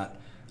I've got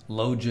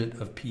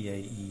logit of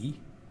PAE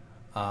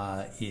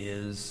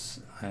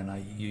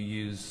you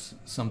use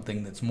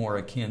something that's more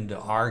akin to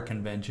our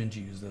conventions.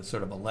 You use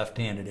sort of a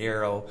left-handed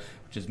arrow,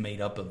 which is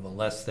made up of a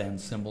less than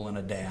symbol and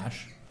a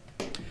dash.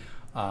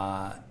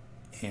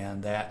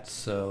 And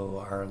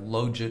so our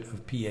logit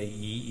of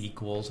PAE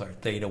equals our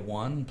theta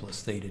 1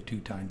 plus theta 2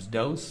 times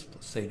dose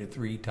plus theta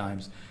 3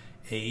 times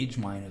age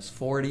minus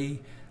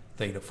 40,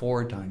 theta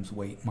 4 times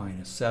weight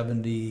minus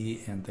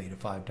 70, and theta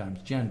 5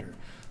 times gender.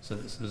 So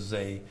this is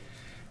a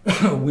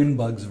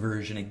WinBUGS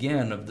version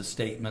again of the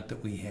statement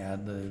that we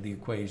had, the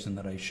equation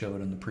that I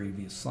showed in the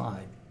previous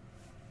slide.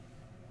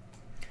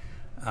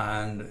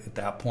 And at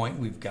that point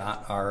we've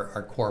got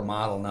our core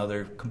model. Now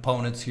there are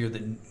components here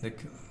that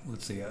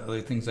let's see,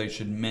 other things I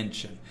should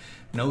mention.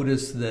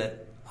 Notice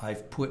that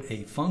I've put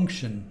a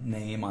function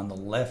name on the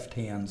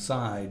left-hand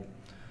side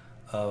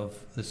of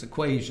this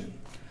equation,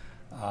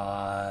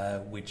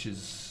 which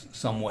is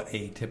somewhat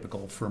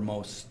atypical for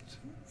most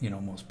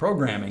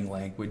programming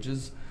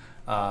languages.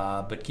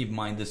 But keep in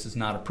mind, this is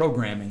not a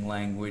programming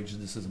language.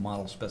 This is a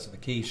model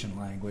specification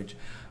language.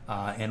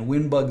 And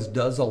WinBUGS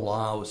does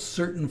allow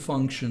certain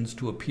functions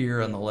to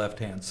appear on the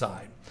left-hand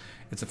side.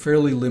 It's a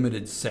fairly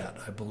limited set.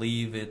 I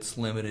believe it's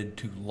limited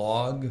to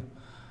log,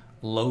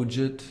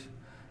 logit,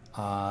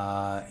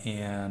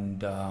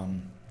 and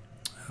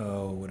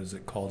what is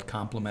it called?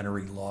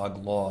 Complementary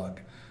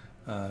log.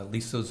 At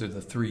least those are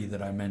the three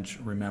that I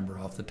remember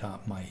off the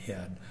top of my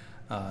head.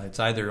 It's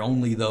either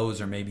only those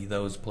or maybe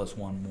those plus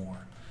one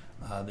more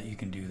that you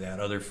can do that.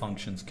 Other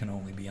functions can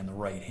only be on the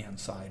right-hand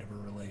side of a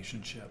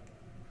relationship.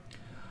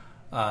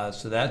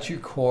 So that's your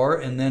core,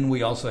 and then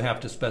we also have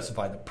to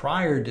specify the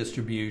prior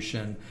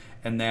distribution,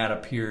 and that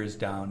appears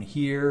down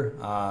here.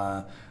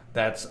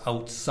 That's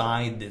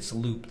outside this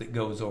loop that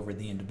goes over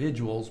the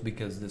individuals,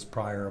 because this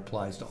prior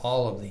applies to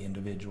all of the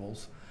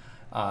individuals.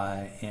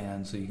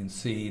 And so you can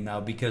see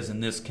now, because in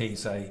this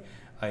case I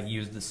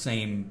used the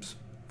same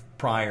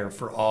prior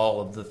for all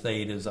of the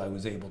thetas, I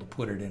was able to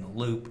put it in a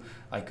loop.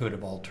 I could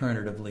have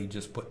alternatively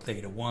just put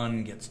theta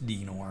 1 gets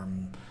d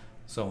norm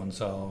so and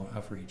so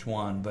for each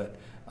one, but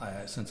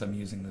since I'm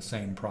using the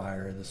same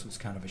prior, this was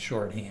kind of a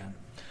shorthand.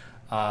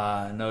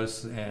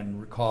 Notice and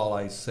recall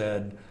I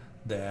said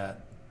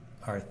that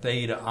our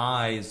theta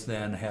i's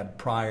then had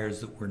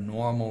priors that were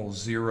normal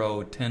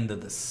 0, 10 to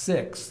the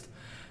 6th.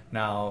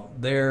 Now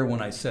there,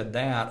 when I said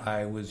that,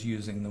 I was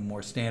using the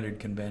more standard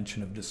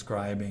convention of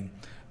describing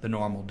the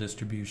normal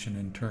distribution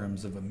in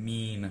terms of a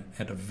mean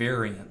and a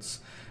variance.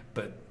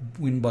 But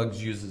WinBUGS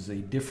uses a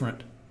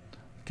different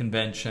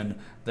convention.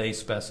 They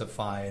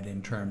specify it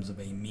in terms of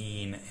a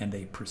mean and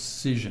a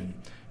precision.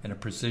 And a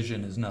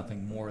precision is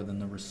nothing more than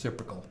the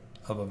reciprocal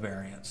of a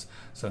variance.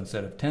 So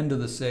instead of 10 to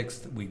the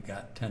 6th, we've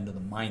got 10 to the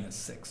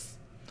minus 6th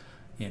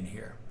in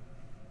here.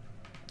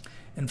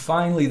 And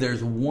finally,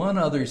 there's one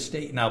other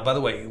state. Now, by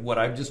the way, what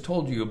I've just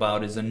told you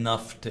about is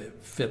enough to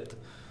fit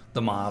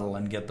the model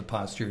and get the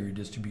posterior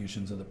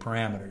distributions of the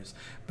parameters.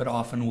 But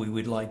often we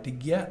would like to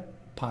get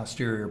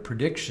posterior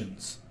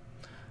predictions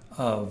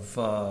of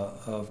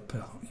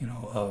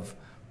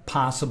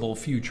possible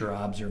future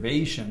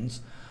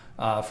observations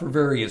for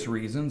various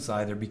reasons,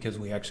 either because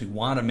we actually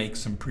want to make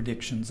some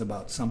predictions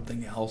about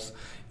something else,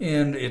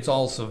 and it's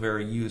also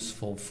very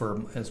useful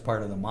as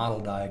part of the model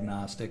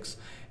diagnostics.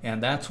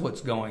 And that's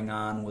what's going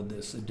on with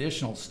this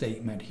additional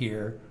statement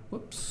here.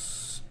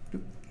 Whoops,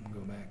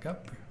 go back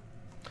up,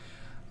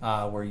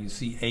 where you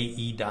see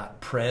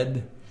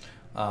AE.pred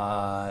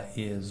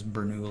is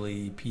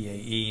Bernoulli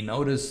PAE.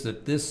 Notice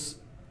that this,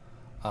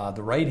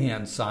 the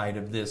right-hand side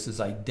of this is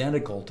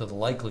identical to the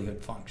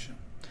likelihood function.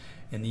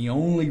 And the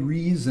only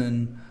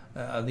reason,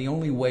 the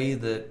only way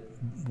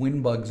that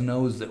WinBUGS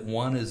knows that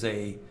one is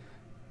a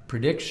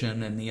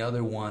prediction and the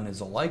other one is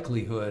a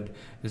likelihood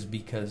is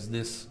because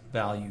this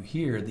value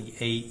here, the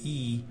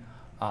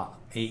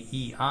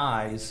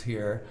AEIs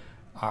here,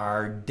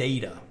 are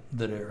data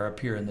that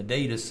appear in the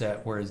data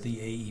set, whereas the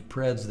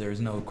AE-PREDs,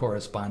 there's no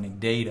corresponding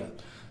data.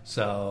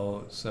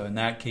 So in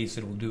that case,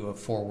 it will do a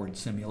forward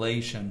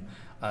simulation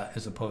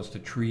as opposed to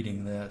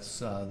treating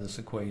this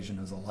equation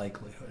as a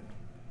likelihood.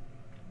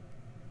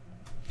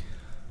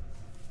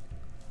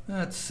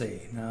 Let's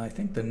see. Now I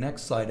think the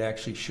next slide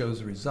actually shows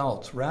the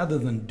results. Rather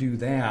than do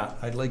that,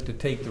 I'd like to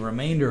take the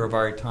remainder of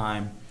our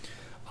time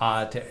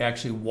to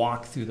actually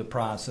walk through the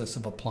process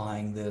of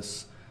applying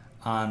this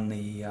on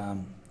the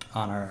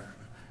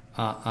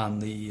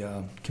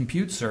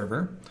compute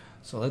server.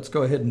 So let's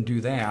go ahead and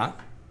do that.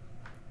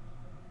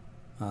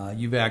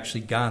 You've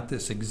actually got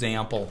this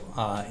example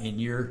in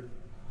your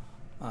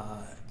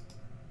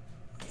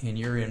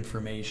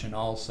information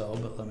also,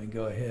 but let me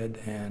go ahead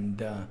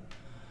and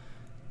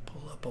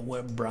pull up a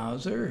web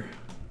browser.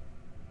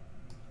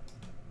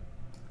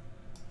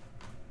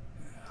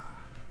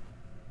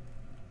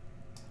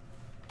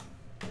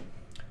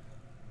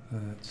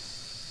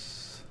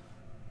 Let's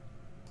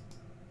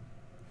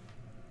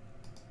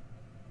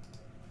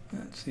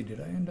see,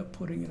 did I end up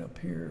putting it up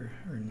here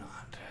or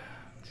not?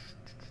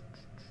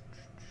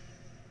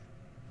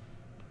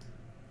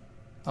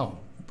 Oh,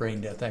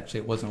 brain death. Actually,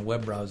 it wasn't a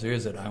web browser,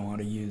 is it? I want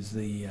to use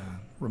the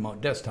remote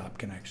desktop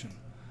connection.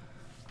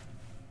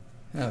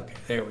 Okay,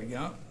 there we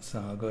go. So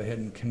I'll go ahead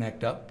and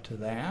connect up to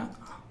that.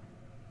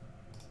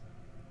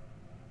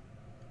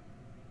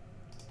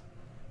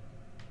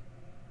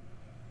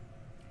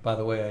 By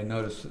the way, I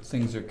noticed that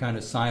things are kind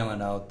of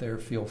silent out there.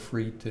 Feel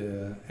free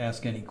to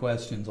ask any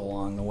questions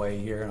along the way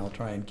here, and I'll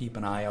try and keep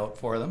an eye out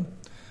for them.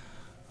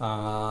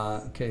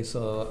 Okay,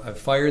 so I've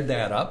fired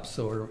that up,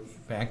 so we're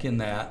back in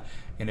that.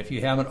 And if you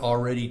haven't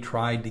already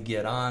tried to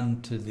get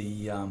onto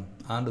the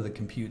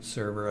compute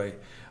server,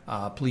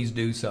 please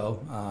do so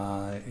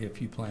if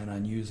you plan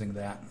on using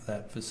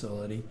that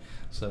facility.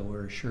 So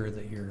we're sure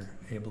that you're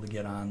able to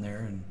get on there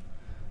and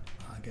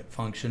get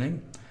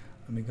functioning.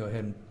 Let me go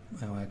ahead and,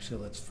 well,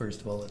 actually,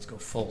 first of all, let's go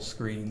full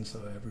screen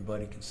so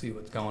everybody can see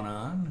what's going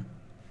on.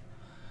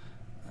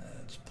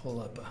 Let's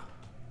pull up a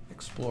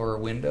Explorer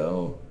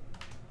window.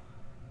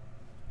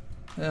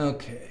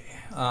 Okay.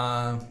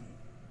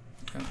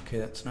 Okay,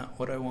 that's not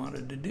what I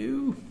wanted to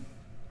do.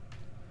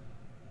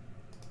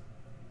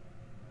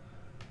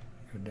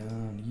 Go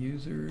down,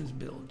 users,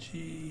 build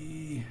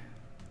G.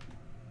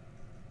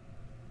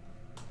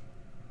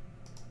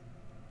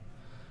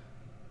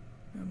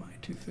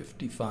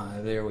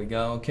 MI255, there we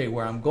go. Okay,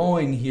 where I'm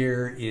going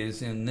here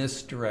is in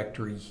this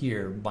directory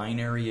here,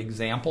 binary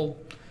example.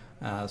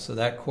 So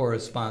that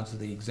corresponds to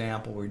the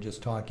example we're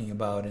just talking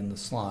about in the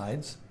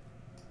slides.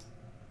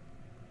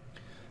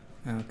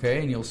 Okay,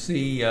 and you'll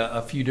see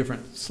a few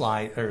different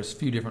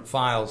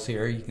files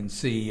here. You can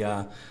see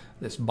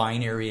this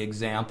binary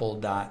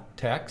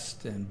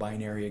example.txt and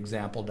binary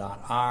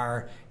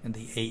example.r and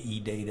the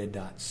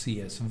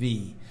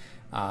aedata.csv.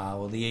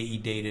 Well, the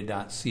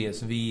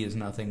aedata.csv is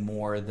nothing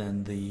more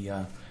than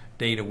the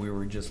data we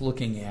were just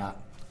looking at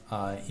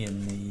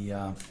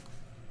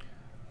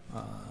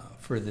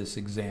for this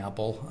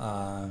example.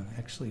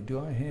 Actually, do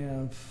I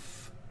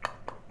have?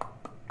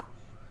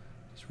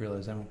 Just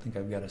realized I don't think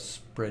I've got a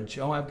spreadsheet.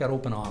 Oh, I've got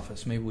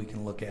OpenOffice. Maybe we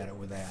can look at it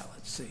with that.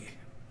 Let's see.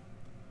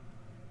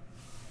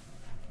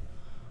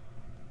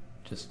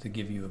 Just to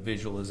give you a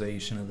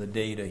visualization of the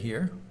data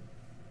here.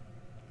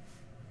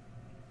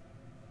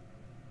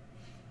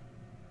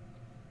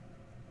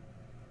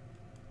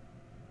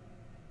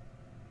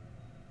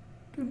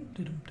 Well,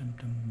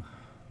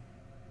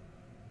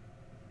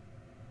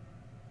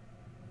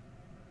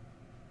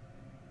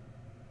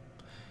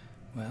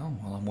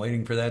 while I'm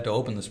waiting for that to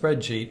open the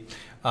spreadsheet,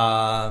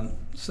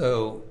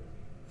 so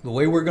the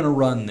way we're going to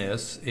run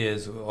this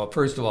is, well,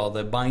 first of all,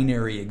 the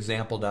binary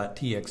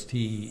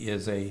example.txt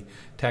is a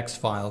text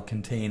file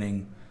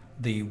containing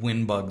the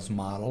WinBUGS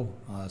model.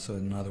 So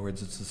in other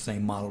words, it's the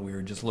same model we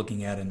were just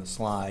looking at in the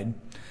slide.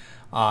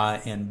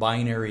 And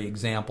binary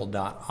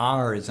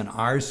example.r is an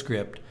R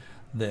script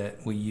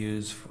that we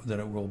use,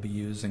 that we'll be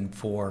using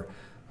for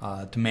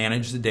to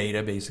manage the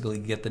data, basically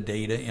get the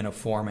data in a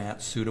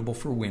format suitable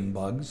for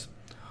WinBUGS.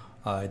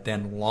 It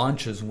then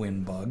launches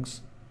WinBUGS.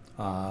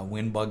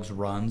 WinBUGS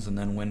runs, and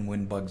then when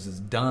WinBUGS is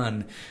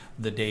done,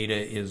 the data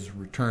is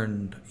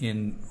returned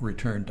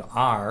to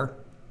R,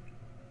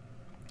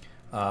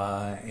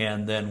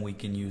 and then we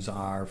can use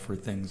R for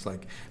things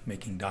like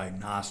making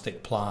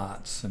diagnostic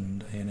plots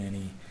and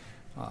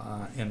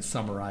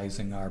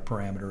summarizing our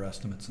parameter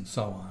estimates and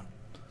so on.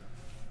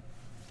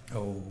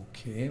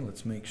 Okay,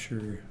 let's make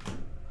sure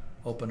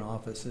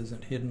OpenOffice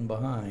isn't hidden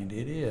behind.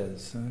 It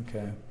is.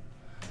 Okay,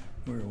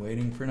 we're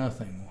waiting for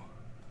nothing.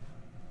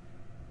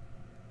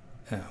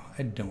 Oh,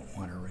 I don't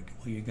want to. Well,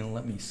 you're going to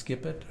let me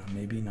skip it? Or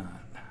maybe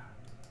not.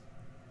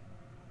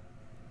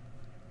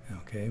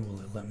 Okay,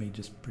 will it let me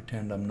just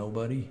pretend I'm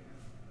nobody?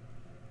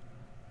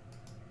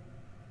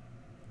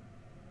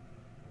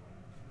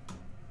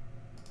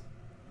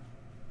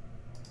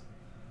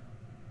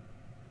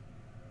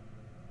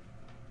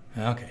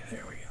 Okay,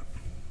 there we go.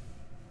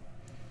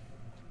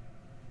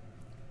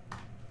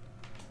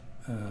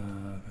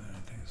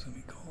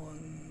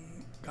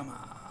 Semicolon. Come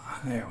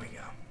on. There we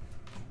go.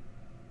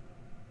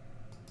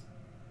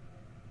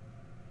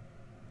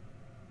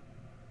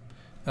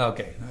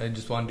 Okay, I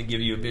just wanted to give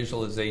you a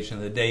visualization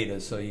of the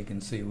data so you can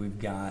see we've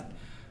got,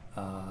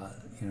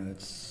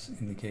 it's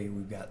indicated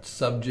we've got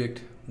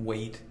subject,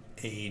 weight,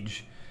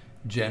 age,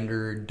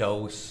 gender,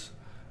 dose.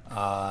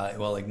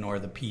 Well, ignore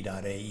the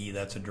p.ae,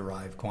 that's a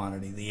derived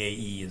quantity. The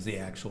AE is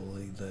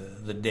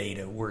the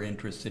data we're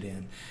interested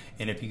in.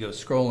 And if you go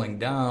scrolling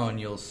down,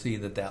 you'll see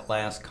that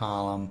last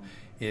column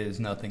is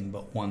nothing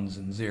but ones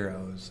and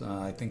zeros.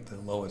 I think the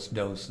lowest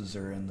doses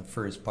are in the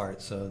first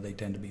part, so they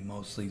tend to be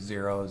mostly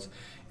zeros.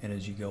 And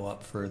as you go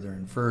up further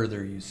and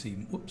further, you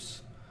see,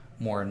 whoops,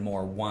 more and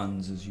more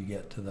ones as you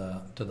get to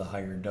the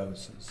higher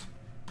doses.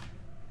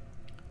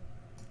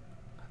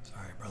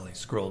 Sorry, I probably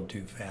scrolled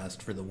too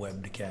fast for the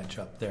web to catch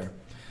up there.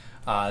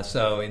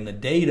 So in the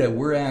data,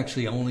 we're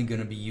actually only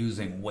going to be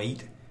using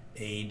weight,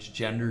 age,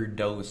 gender,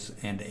 dose,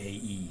 and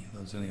AE.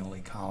 Those are the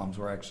only columns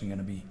we're actually going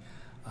to be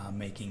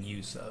making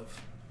use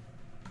of.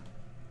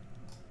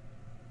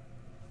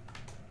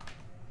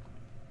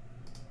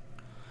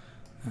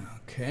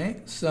 Okay,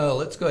 so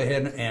let's go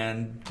ahead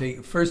and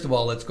first of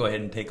all, let's go ahead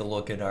and take a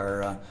look at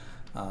our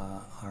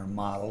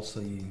model so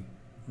you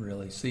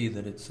really see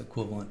that it's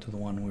equivalent to the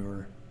one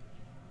we're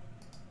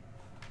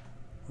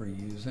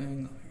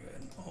using. Let me go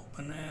ahead and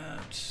open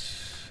that.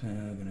 It's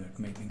going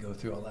to make me go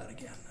through all that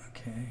again.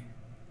 Okay.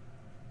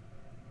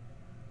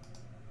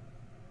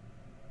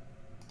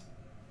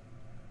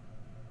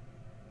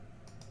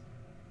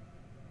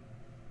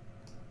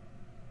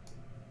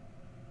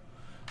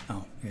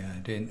 Oh, yeah.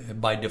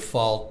 By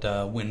default,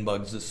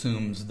 WinBUGS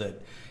assumes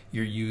that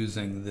you're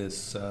using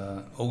this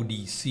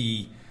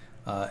ODC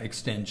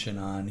extension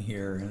on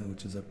here,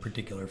 which is a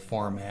particular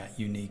format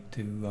unique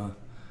to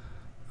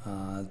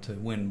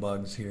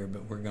WinBUGS here.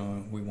 But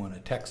we want a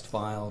text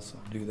file, so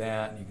I'll do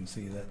that. You can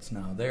see that's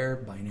now there,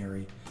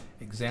 binary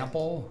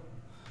example.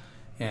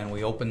 And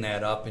we open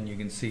that up, and you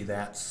can see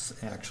that's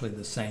actually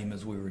the same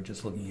as we were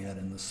just looking at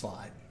in the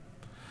slide.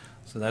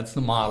 So that's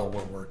the model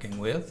we're working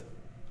with.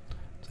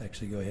 Let's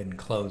actually go ahead and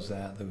close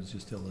that. That was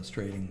just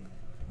illustrating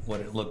what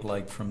it looked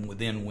like from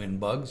within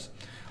WinBUGS.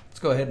 Let's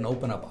go ahead and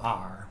open up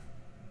R.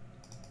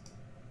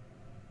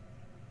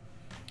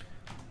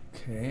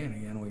 Okay, and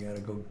again, we got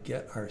to go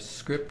get our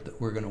script that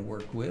we're going to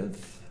work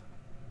with.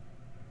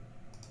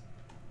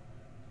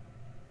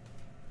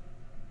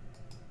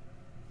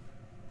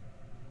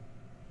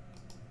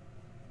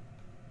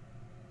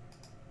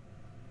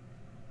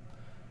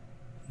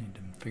 Need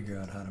to figure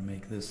out how to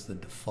make this the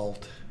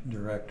default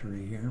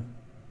directory here.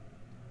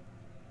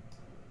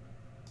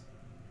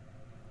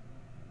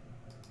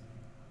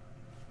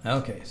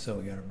 Okay, so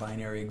we got our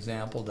binary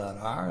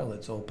example.r.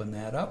 Let's open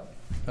that up.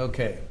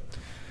 Okay.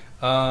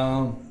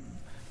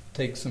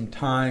 Take some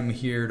time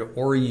here to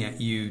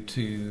orient you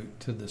to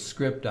the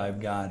script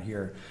I've got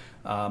here.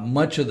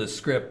 Much of the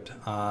script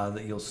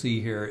that you'll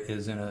see here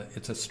is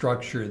it's a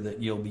structure that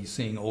you'll be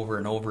seeing over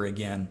and over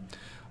again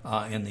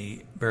in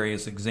the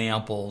various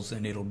examples,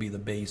 and it'll be the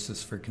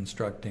basis for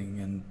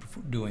constructing and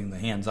doing the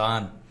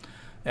hands-on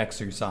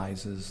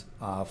exercises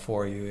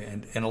for you.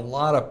 And a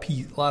lot of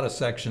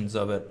sections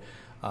of it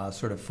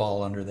sort of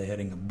fall under the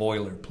heading of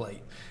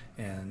boilerplate.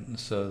 And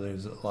so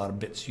there's a lot of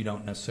bits you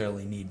don't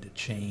necessarily need to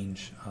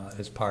change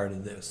as part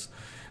of this.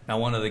 Now,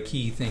 one of the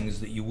key things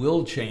that you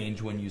will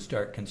change when you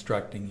start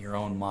constructing your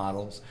own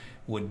models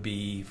would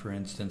be, for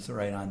instance,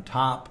 right on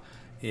top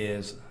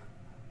is,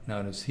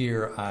 notice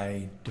here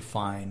I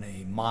define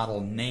a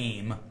model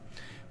name,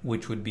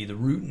 which would be the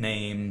root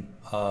name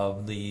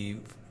of the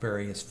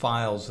various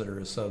files that are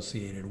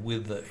associated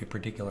with a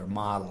particular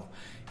model.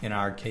 In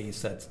our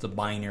case, that's the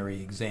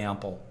binary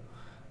example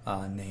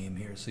name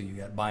here. So you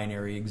got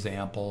binary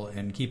example,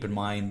 and keep in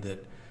mind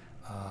that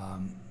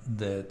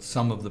that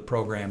some of the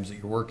programs that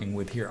you're working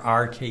with here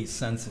are case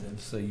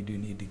sensitive, so you do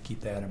need to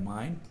keep that in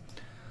mind.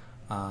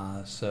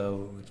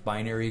 So it's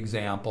binary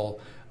example.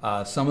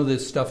 Some of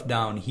this stuff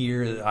down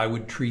here, I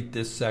would treat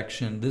this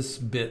section, this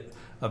bit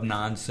of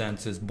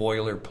nonsense, as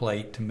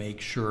boilerplate to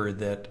make sure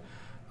that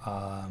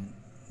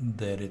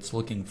that it's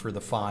looking for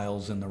the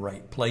files in the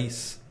right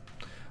place.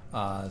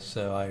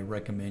 So I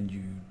recommend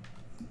you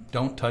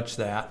don't touch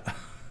that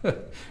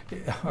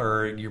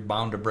or you're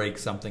bound to break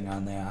something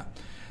on that.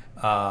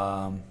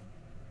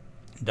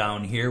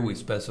 Down here we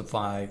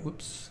specify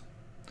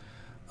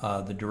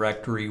the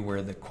directory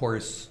where the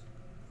course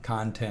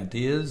content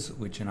is,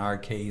 which in our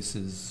case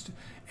is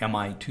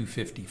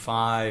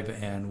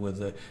MI255, and with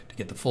to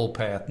get the full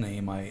path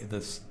name,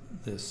 this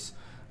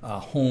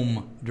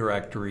home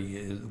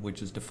directory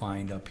which is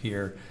defined up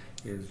here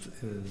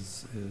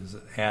is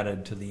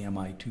added to the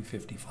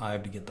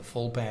MI255 to get the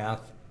full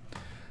path.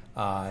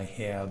 I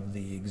have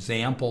the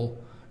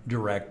example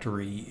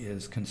directory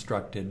is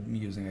constructed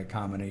using a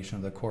combination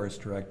of the course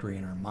directory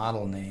and our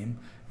model name.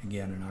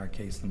 Again, in our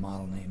case, the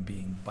model name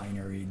being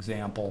binary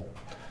example.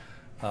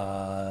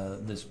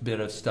 This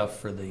bit of stuff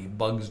for the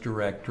bugs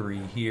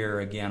directory here,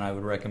 again, I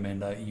would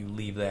recommend you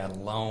leave that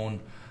alone.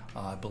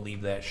 I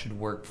believe that should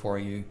work for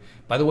you.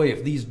 By the way,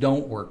 if these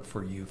don't work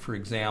for you, for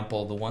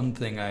example, the one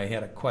thing I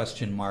had a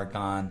question mark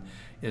on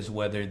is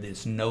whether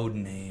this node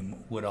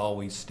name would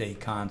always stay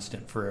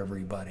constant for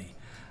everybody.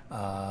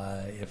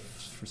 If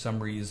for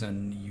some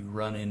reason you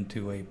run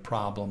into a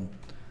problem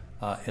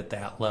at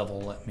that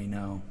level, let me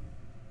know.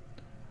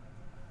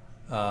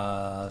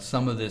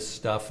 Some of this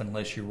stuff,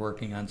 unless you're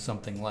working on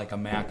something like a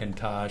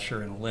Macintosh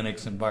or in a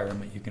Linux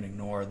environment, you can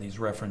ignore these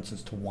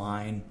references to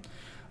wine.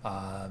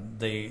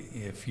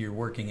 If you're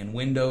working in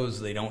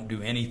Windows, they don't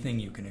do anything.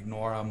 You can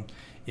ignore them.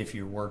 If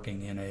you're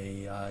working in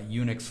a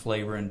Unix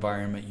flavor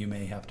environment, you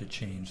may have to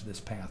change this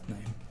path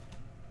name.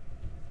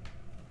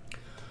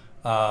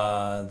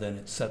 Then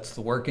it sets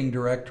the working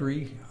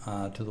directory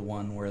to the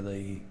one where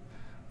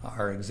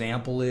our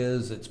example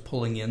is. It's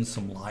pulling in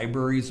some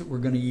libraries that we're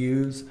going to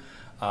use.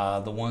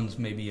 The ones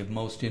maybe of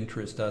most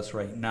interest to us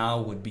right now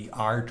would be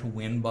R to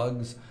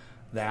WinBUGS.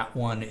 That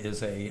one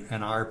is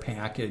an R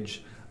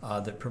package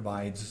that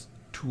provides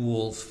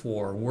tools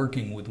for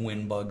working with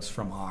WinBUGS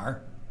from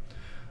R.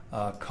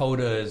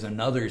 Coda is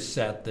another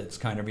set that's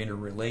kind of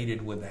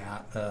interrelated with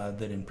that,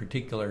 that in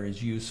particular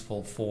is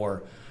useful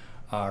for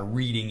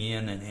reading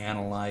in and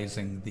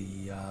analyzing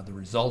the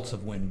results of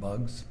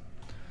WinBUGS.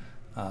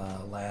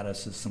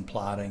 Lattice is some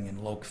plotting, and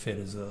LocFit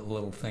is a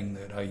little thing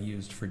that I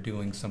used for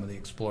doing some of the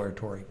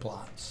exploratory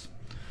plots.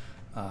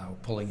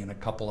 Pulling in a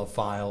couple of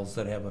files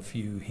that have a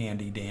few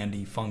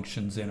handy-dandy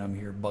functions in them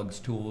here, Bugs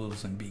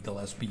Tools and Beagle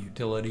SB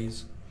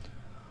Utilities.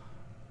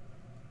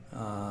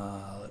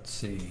 Let's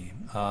see.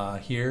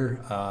 Here,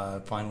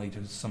 finally,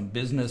 to some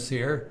business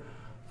here.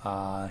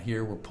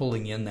 Here we're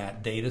pulling in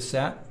that data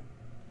set.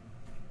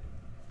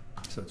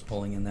 So it's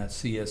pulling in that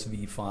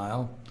CSV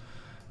file.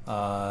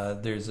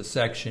 There's a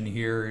section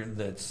here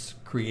that's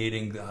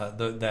creating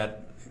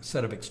that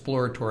set of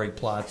exploratory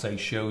plots I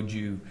showed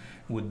you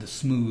with the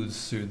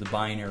smooths through the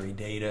binary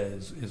data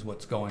is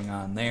what's going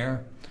on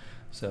there.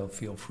 So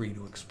feel free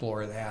to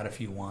explore that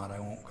if you want. I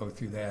won't go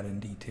through that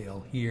in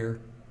detail here.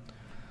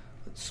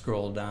 Let's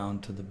scroll down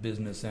to the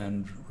business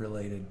end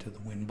related to the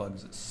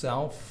WinBUGS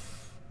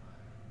itself.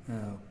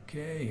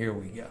 Okay, here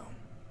we go.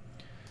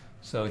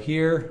 So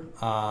here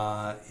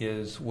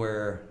is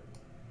where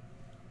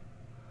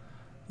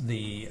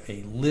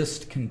a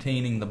list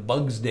containing the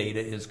bugs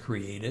data is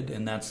created,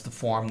 and that's the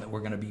form that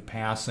we're going to be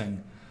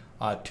passing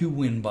to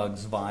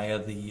WinBUGS via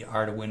the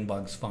R to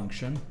WinBUGS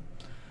function.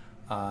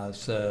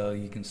 So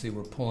you can see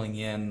we're pulling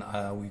in,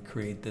 we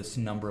create this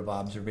number of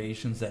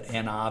observations, that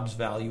NOBS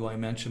value I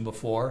mentioned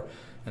before,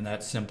 and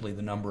that's simply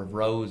the number of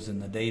rows in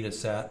the data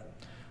set.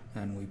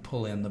 And we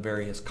pull in the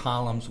various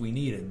columns we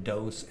needed: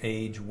 dose,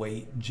 age,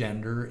 weight,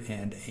 gender,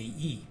 and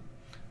AE.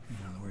 In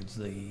other words,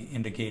 the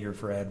indicator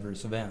for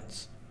adverse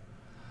events.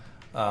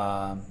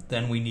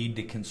 Then we need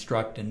to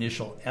construct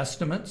initial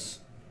estimates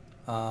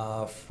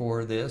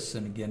for this,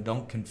 and again,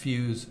 don't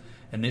confuse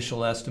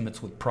initial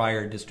estimates with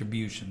prior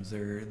distributions.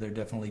 They're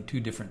definitely two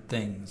different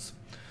things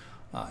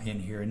in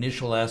here.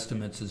 Initial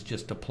estimates is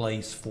just a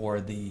place for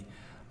the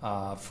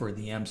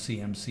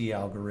MCMC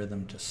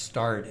algorithm to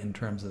start in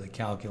terms of the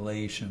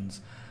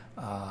calculations,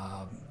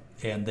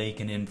 and they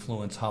can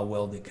influence how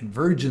well the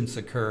convergence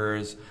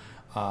occurs,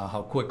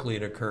 how quickly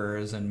it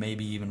occurs, and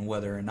maybe even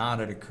whether or not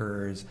it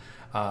occurs,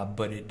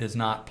 but it does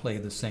not play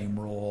the same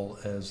role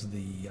as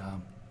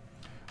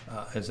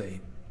a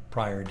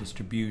prior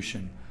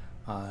distribution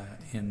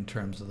in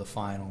terms of the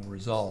final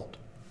result.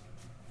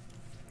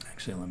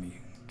 Actually, let me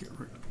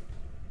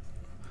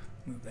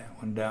move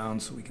that one down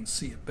so we can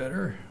see it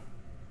better.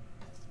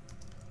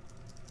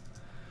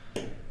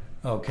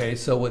 Okay,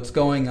 so what's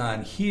going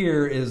on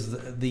here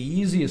is the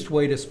easiest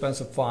way to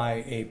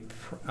specify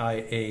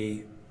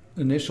a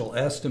initial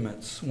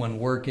estimates when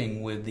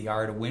working with the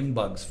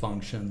R2WinBUGS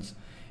functions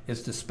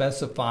is to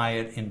specify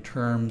it in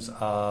terms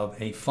of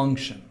a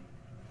function.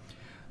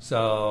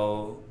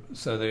 So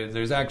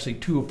there's actually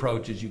two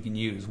approaches you can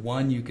use.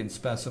 One, you can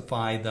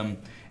specify them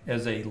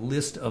as a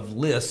list of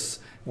lists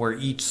where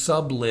each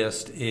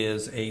sublist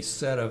is a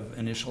set of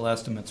initial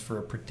estimates for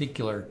a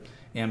particular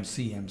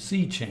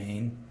MCMC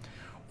chain,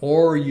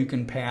 or you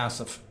can pass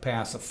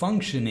a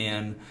function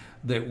in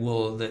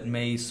that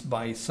may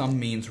by some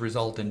means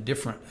result in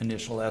different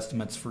initial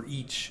estimates for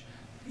each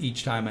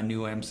time a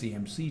new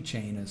MCMC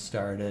chain is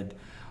started,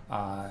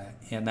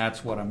 and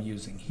that's what I'm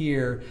using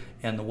here.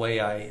 And the way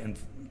I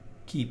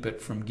keep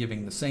it from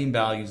giving the same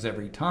values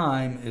every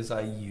time is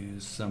I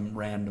use some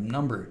random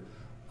number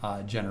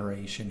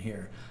generation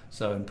here.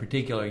 So in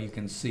particular, you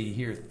can see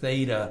here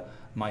theta,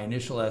 my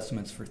initial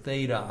estimates for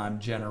theta I'm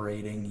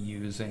generating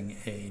using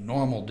a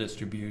normal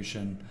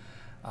distribution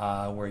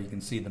where you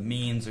can see the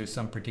means are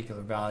some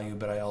particular value,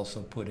 but I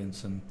also put in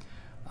some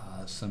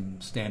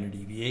standard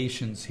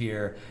deviations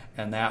here,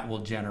 and that will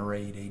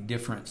generate a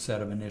different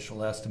set of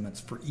initial estimates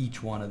for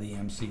each one of the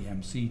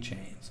MCMC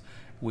chains,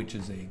 which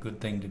is a good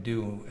thing to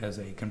do as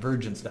a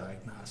convergence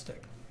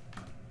diagnostic.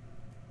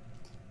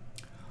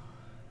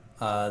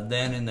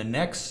 Then in the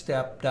next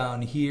step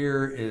down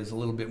here is a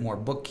little bit more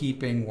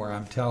bookkeeping where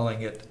I'm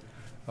telling it,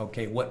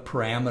 okay, what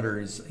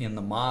parameters in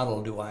the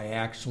model do I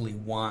actually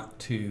want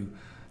to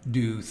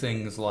do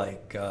things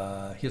like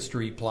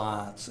history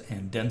plots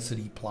and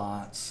density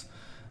plots,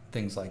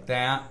 things like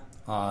that,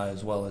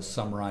 as well as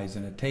summarize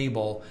in a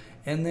table.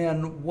 And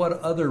then what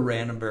other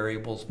random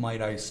variables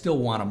might I still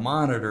want to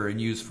monitor and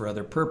use for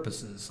other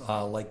purposes,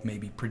 like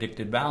maybe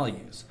predicted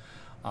values.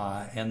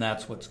 And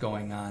that's what's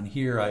going on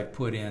here. I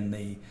put in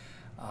the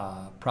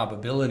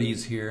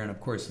probabilities here, and of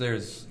course there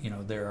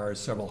are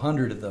several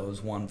hundred of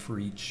those, one for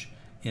each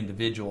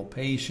individual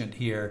patient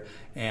here,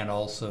 and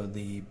also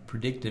the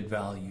predicted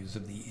values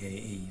of the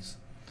AEs.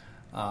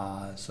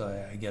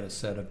 So I get a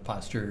set of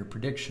posterior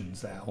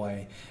predictions that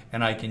way,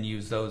 and I can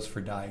use those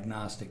for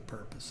diagnostic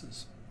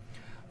purposes.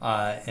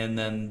 And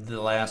then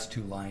the last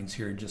two lines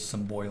here are just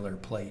some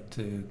boilerplate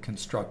to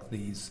construct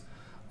these,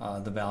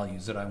 the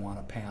values that I want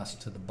to pass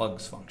to the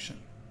bugs function.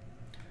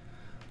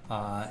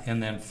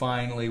 And then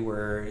finally,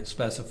 we're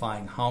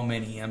specifying how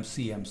many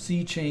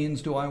MCMC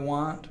chains do I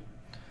want.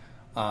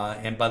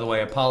 And by the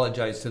way, I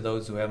apologize to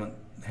those who haven't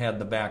had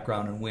the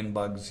background in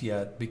WinBUGS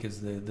yet,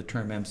 because the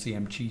term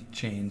MCMC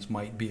chains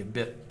might be a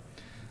bit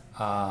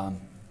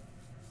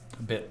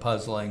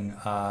puzzling.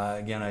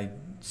 Again, I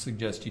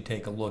suggest you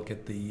take a look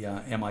at the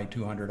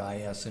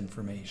MI255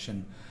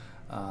 information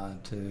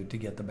to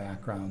get the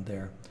background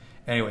there.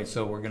 Anyway,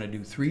 so we're going to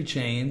do 3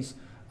 chains.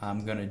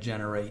 I'm going to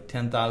generate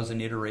 10,000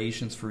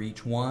 iterations for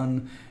each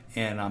one,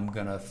 and I'm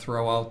going to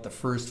throw out the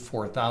first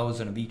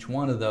 4,000 of each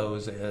one of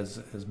those as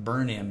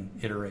burn-in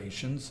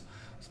iterations.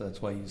 So that's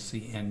why you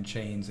see end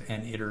chains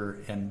and iter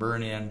and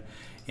burn-in.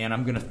 And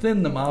I'm going to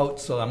thin them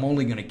out, so I'm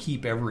only going to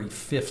keep every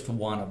 5th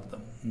one of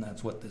them, and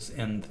that's what this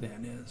end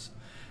thin is.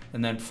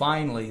 And then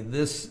finally,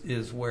 this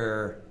is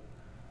where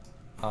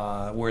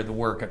the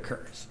work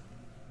occurs.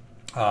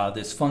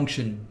 This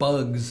function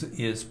bugs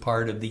is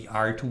part of the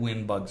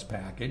R2WinBUGS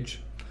package.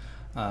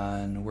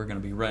 And we're going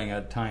to be running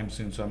out of time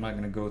soon, so I'm not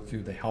going to go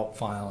through the help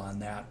file on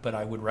that, but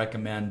I would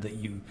recommend that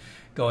you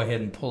go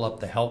ahead and pull up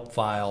the help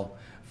file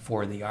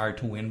for the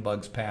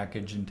R2WinBUGS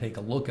package and take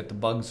a look at the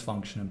bugs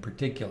function in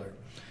particular.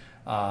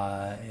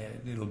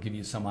 It'll give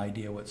you some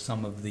idea what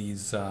some of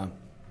these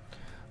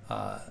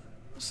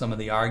some of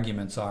the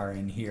arguments are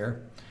in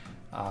here.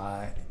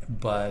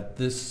 But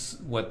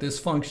what this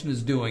function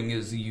is doing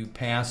is you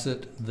pass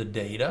it the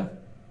data.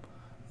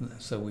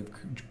 So we've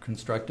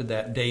constructed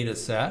that data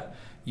set.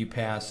 You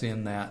pass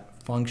in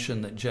that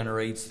function that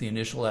generates the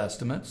initial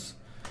estimates.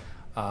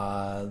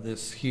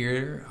 This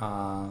here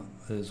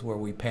is where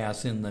we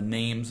pass in the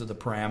names of the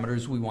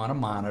parameters we want to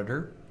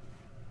monitor.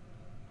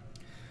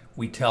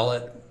 We tell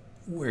it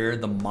where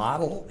the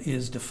model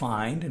is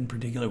defined. In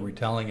particular, we're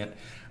telling it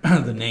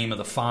the name of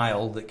the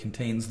file that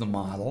contains the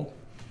model.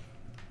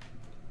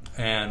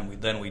 And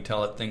then we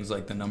tell it things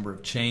like the number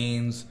of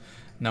chains,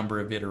 number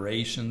of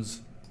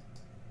iterations,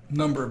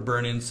 number of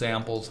burn-in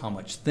samples, how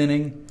much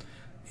thinning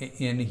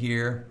in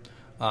here,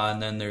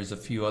 and then there's a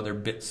few other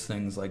bits,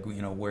 things like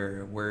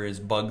where is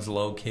bugs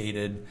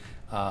located,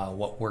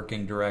 what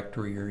working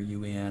directory are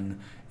you in,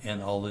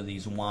 and all of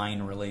these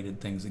wine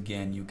related things.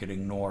 Again, you could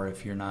ignore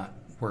if you're not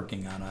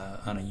working on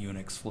a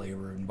Unix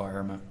flavor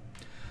environment.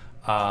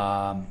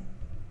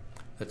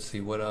 Let's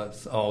see what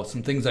else. Oh,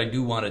 some things I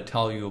do want to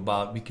tell you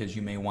about because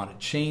you may want to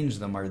change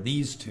them are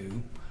these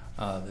two,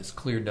 this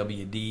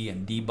clearWD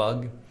and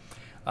debug.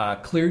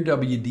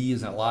 ClearWD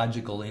is a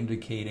logical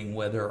indicating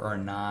whether or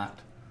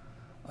not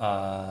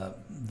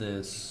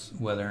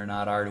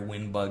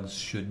R2WinBUGS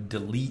should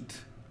delete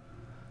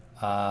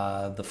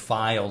the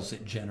files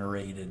it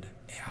generated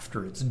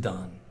after it's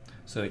done.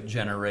 So it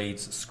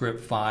generates a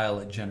script file,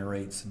 it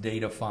generates a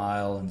data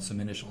file, and some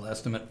initial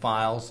estimate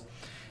files.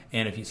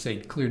 And if you say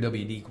clear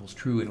WD equals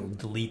true, it'll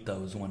delete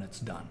those when it's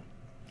done.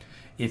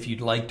 If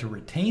you'd like to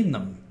retain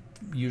them,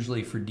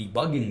 usually for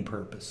debugging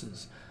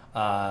purposes,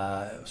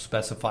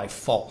 specify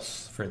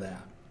false for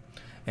that.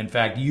 In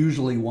fact,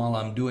 usually while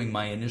I'm doing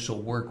my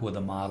initial work with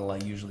a model, I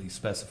usually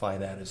specify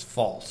that as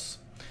false.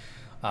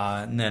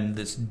 And then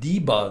this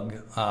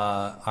debug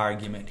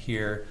argument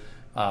here,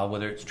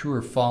 whether it's true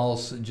or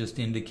false, it just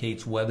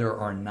indicates whether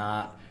or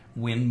not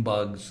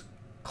WinBUGS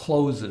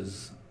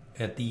closes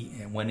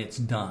when it's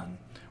done,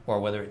 or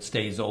whether it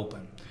stays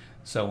open.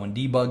 So when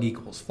debug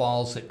equals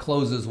false, it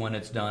closes when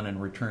it's done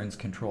and returns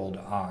control to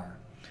R.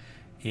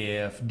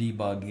 If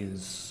debug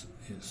is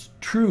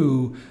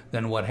true,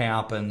 then what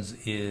happens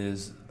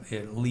is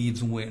it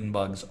leaves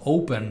WinBUGS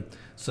open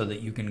so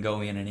that you can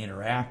go in and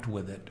interact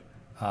with it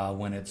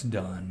when it's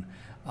done.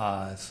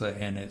 So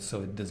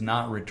it does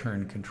not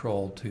return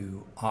control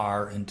to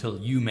R until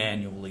you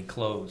manually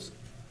close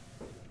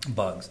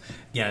bugs.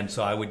 Again,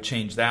 so I would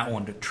change that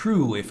one to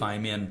true if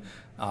I'm in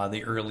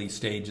the early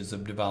stages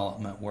of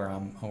development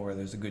where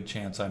there's a good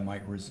chance it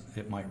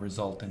might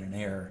result in an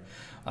error.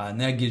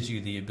 And that gives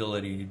you the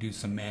ability to do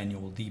some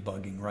manual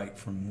debugging right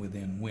from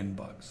within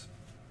WinBUGS.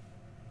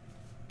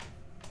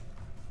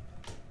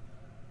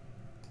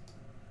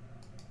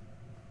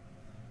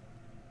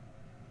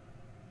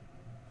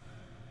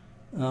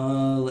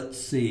 Let's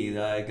see,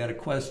 I got a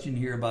question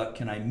here about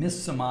can I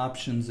miss some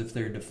options if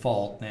they're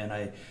default, and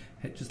I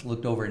just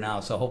looked over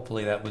now, so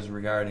hopefully that was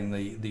regarding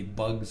the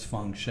bugs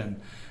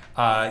function.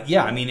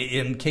 Yeah, I mean,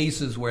 in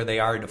cases where they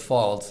are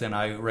defaults, then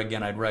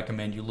I'd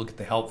recommend you look at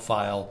the help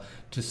file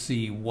to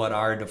see what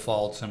are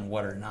defaults and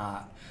what are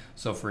not.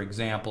 So for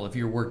example, if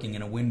you're working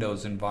in a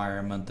Windows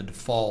environment, the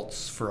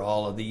defaults for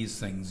all of these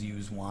things,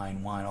 use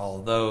wine, all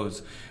of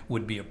those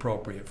would be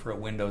appropriate for a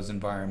Windows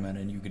environment,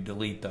 and you could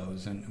delete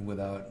those and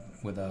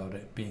without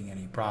it being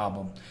any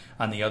problem.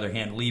 On the other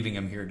hand, leaving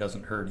them here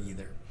doesn't hurt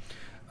either.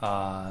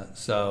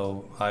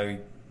 So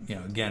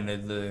again,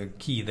 the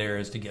key there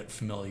is to get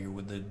familiar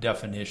with the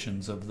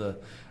definitions of the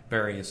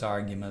various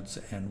arguments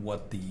and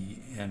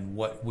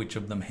which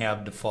of them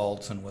have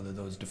defaults and whether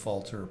those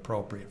defaults are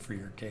appropriate for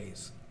your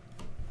case.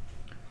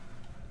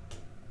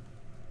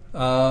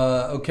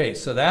 Okay,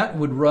 so that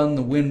would run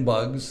the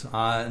WinBUGS,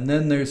 and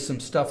then there's some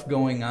stuff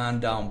going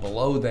on down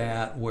below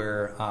that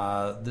where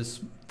this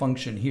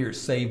function here,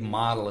 save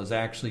model, is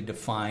actually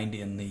defined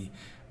in the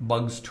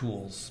bugs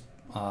tools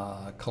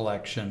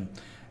collection.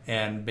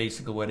 And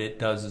basically what it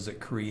does is it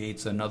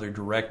creates another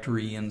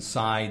directory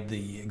inside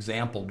the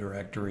example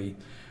directory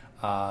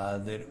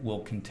that will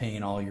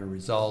contain all your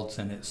results,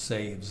 and it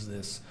saves the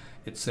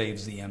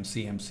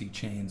MCMC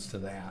chains to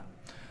that.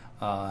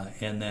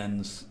 And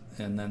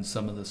then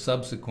some of the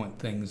subsequent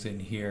things in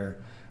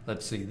here,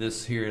 let's see,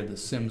 this here, the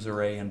SIMS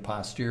array and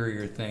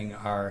posterior thing,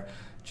 are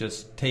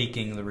just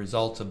taking the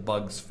results of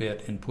bugs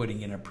fit and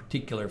putting in a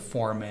particular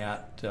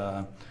format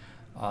to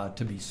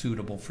be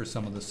suitable for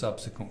some of the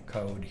subsequent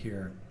code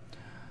here.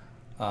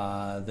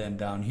 Then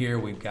down here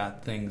we've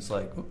got things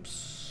like,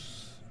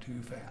 oops,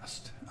 too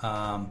fast,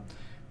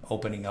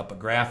 opening up a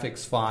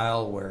graphics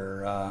file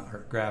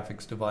or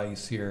graphics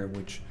device here,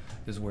 which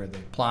is where the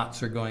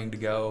plots are going to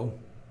go.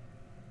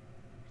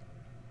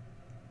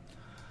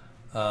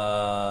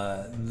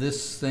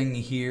 This thing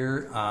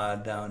here,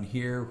 down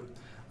here,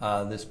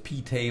 this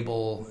p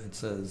table, it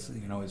says,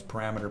 is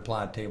parameter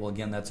plot table.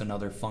 Again, that's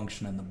another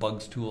function in the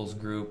bugs tools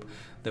group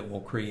that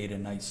will create a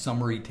nice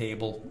summary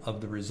table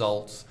of the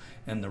results,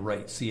 and the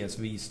write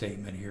CSV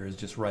statement here is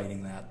just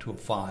writing that to a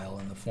file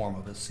in the form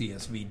of a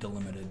CSV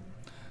delimited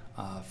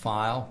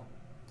file.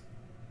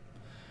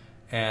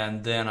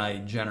 And then I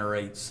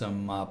generate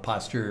some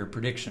posterior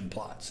prediction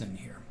plots in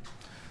here.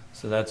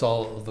 So that's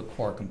all of the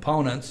core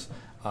components.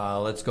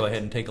 Let's go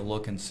ahead and take a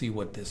look and see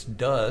what this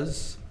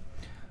does.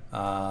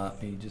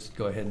 Let me just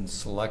go ahead and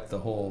select the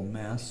whole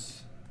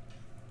mess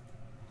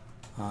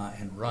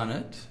and run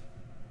it.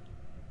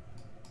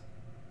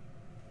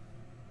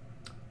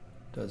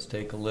 Does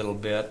take a little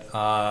bit.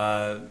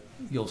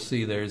 You'll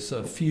see there's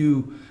a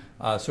few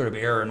sort of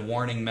error and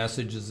warning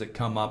messages that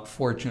come up.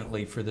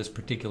 Fortunately for this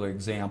particular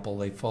example,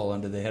 they fall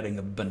under the heading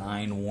of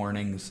benign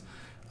warnings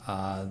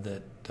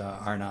that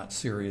are not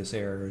serious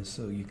errors,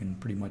 so you can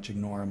pretty much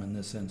ignore them in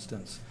this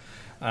instance.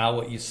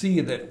 What you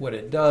see that what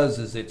it does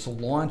is it's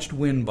launched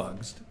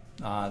WinBUGS.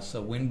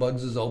 So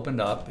WinBUGS is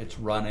opened up, it's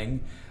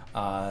running.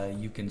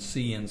 You can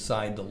see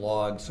inside the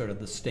log sort of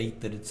the state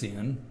that it's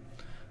in.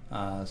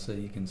 So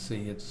you can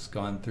see it's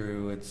gone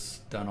through, it's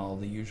done all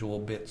the usual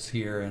bits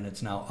here, and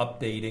it's now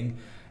updating.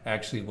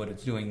 Actually, what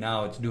it's doing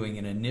now, it's doing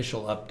an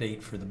initial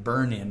update for the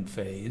burn-in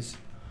phase.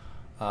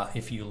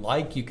 If you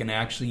like, you can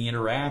actually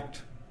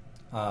interact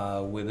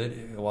with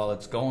it while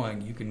it's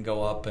going. You can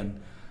go up and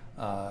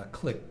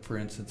click, for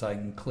instance, I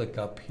can click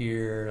up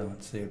here.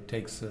 Let's see, it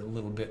takes a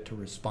little bit to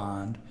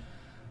respond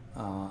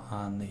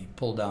on the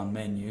pull-down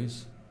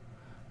menus.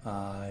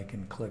 I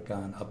can click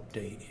on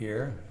update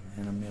here.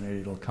 In a minute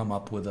it'll come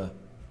up with a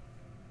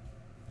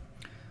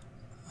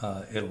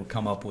it'll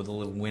come up with a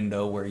little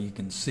window where you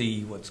can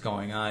see what's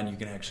going on. You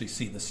can actually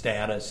see the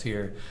status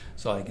here.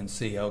 So I can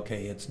see,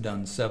 okay, it's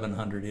done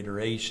 700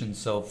 iterations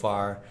so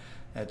far.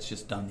 That's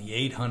just done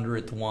the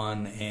 800th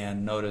one,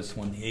 and notice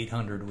when the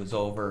 800 was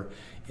over,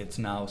 it's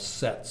now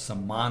set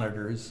some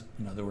monitors.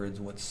 In other words,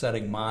 what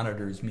setting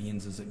monitors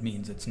means is it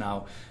means it's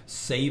now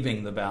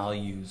saving the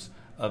values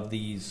of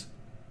these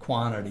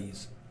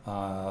quantities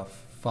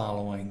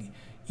following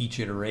each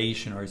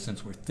iteration, or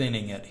since we're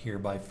thinning it here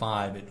by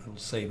 5, it will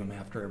save them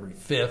after every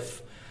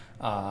fifth.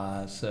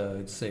 So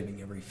it's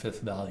saving every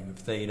fifth value of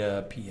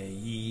theta,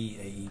 PAE,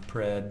 AE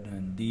pred,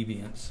 and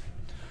deviance.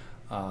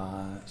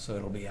 So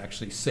it'll be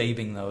actually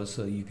saving those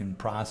so you can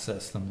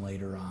process them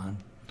later on.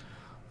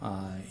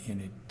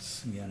 And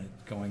it's, again,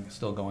 it's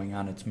still going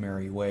on its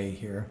merry way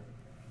here.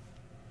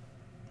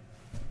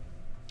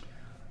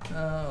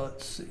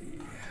 Let's see.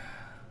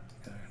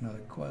 Got another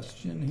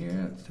question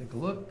here. Let's take a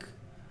look.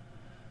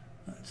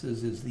 It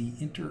says, is the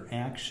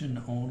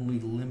interaction only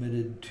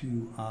limited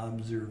to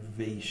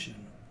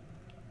observation?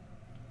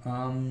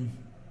 Oh,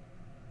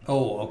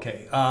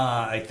 okay.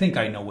 I think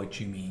I know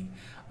what you mean.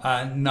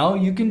 No,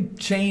 you can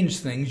change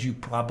things.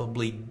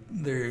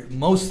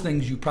 Most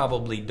things you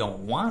probably don't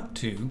want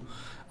to,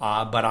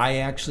 but I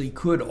actually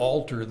could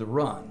alter the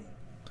run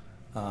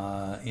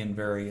in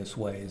various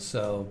ways.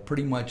 So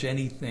pretty much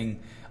anything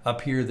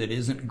up here that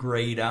isn't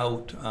grayed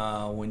out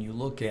when you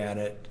look at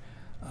it,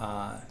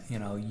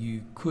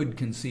 you could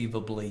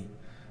conceivably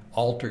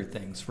alter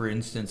things. For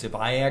instance, if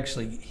I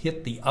actually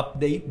hit the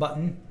update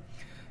button,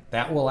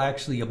 that will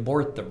actually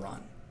abort the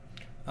run.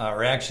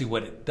 Or actually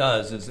what it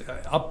does is the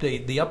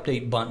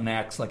update button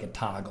acts like a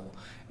toggle.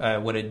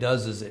 What it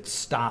does is it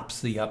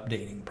stops the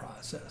updating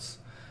process.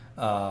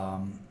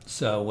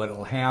 So what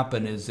will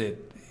happen is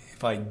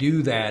if I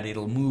do that,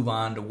 it'll move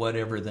on to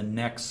whatever the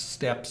next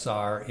steps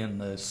are in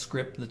the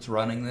script that's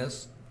running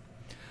this.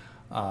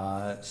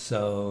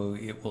 So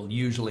it will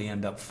usually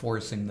end up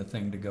forcing the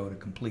thing to go to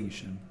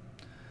completion.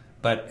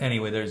 But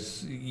anyway,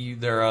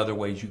 there are other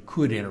ways you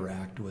could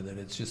interact with it.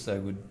 It's just, I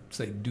would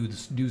say,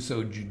 do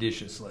so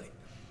judiciously.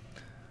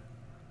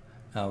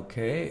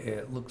 Okay,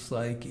 it looks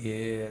like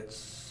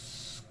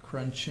it's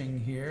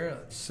crunching here.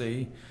 Let's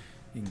see.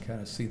 You can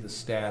kind of see the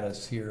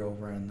status here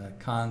over in the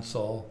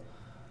console.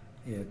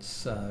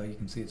 It's you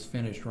can see it's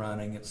finished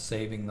running. It's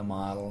saving the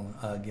model.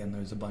 Again,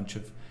 there's a bunch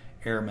of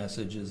error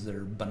messages that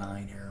are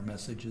benign error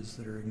messages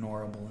that are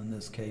ignorable in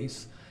this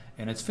case,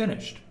 and it's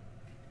finished.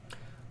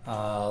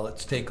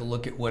 Let's take a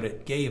look at what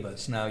it gave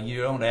us. Now,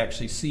 you don't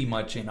actually see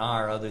much in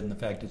R other than the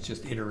fact it's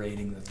just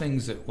iterating the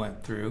things it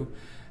went through.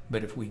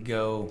 But if we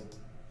go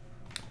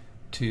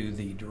to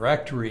the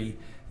directory,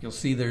 you'll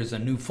see there's a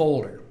new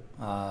folder,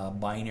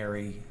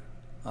 binary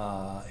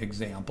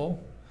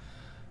example.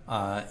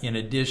 In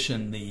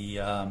addition,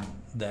 the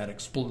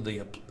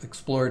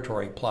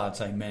exploratory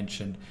plots I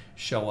mentioned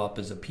show up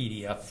as a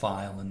PDF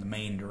file in the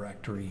main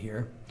directory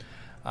here.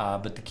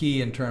 But the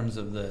key in terms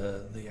of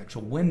the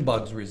actual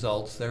WinBUGS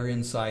results, they're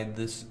inside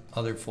this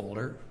other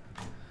folder.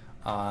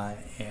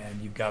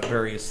 And you've got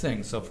various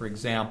things. So for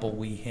example,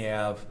 we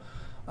have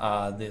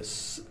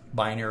this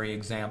binary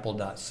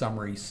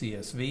example.summary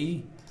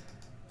CSV.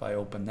 If I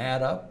open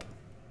that up,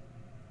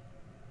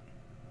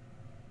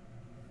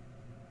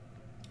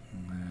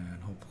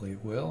 and hopefully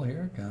it will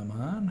here, come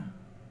on.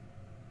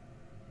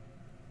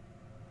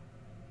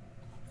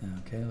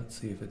 Okay, let's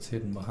see if it's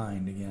hidden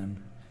behind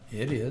again.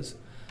 It is.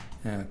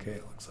 Okay,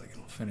 it looks like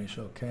it'll finish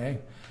okay.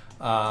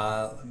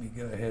 Let me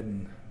go ahead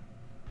and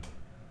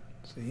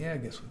see. Yeah, I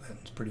guess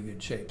that's pretty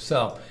good shape.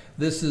 So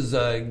this is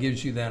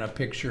gives you then a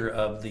picture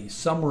of the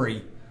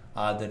summary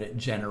that it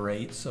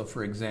generates. So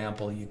for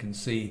example, you can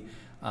see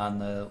on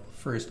the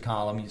first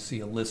column, you see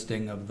a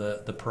listing of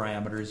the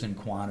parameters and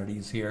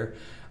quantities here.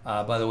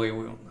 By the way,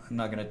 I'm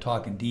not going to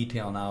talk in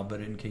detail now,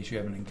 but in case you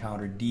haven't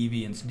encountered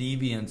deviance,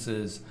 deviance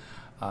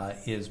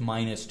is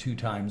minus 2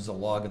 times the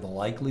log of the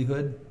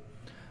likelihood.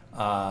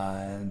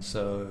 And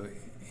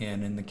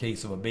in the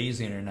case of a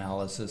Bayesian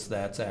analysis,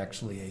 that's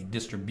actually a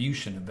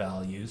distribution of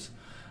values.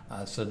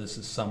 So this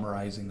is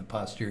summarizing the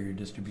posterior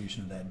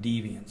distribution of that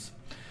deviance.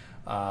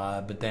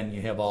 But then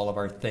you have all of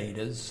our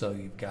thetas. So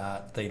you've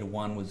got theta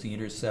 1 was the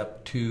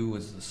intercept, 2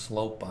 was the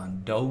slope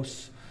on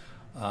dose.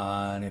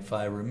 And if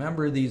I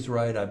remember these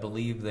right, I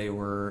believe they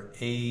were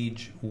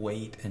age,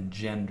 weight, and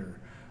gender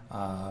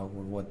were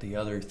what the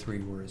other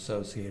 3 were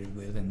associated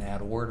with in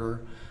that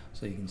order.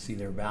 So you can see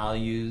their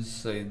values.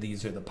 So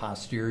these are the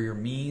posterior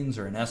means,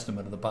 or an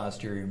estimate of the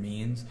posterior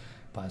means,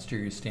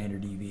 posterior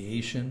standard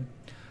deviation.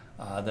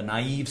 The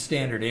naive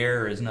standard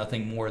error is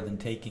nothing more than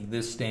taking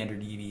this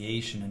standard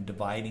deviation and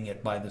dividing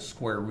it by the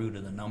square root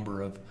of the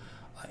number of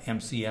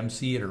MC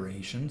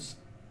iterations.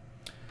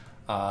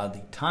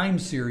 The time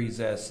series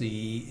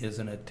SE is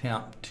an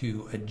attempt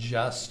to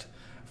adjust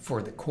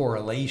for the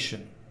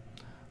correlation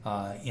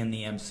in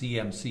the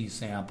MC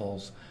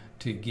samples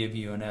to give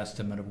you an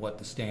estimate of what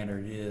the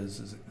standard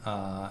is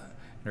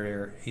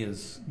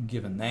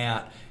given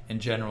that,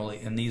 and generally,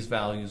 and these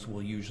values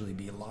will usually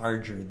be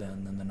larger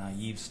than the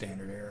naive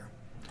standard error.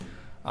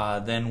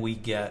 Then we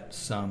get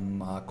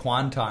some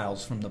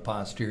quantiles from the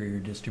posterior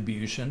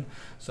distribution.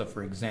 So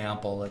for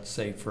example, let's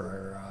say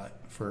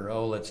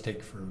let's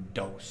take for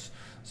dose.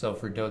 So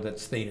for dose,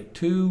 that's theta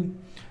 2.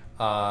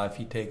 If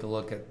you take a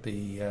look at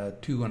the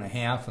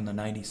 2.5 and the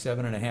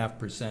 97.5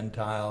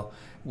 percentile,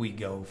 we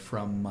go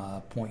from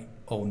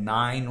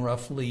 0.09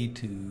 roughly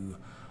to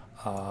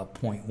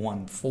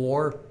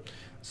 0.14.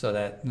 So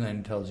that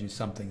then tells you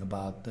something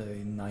about the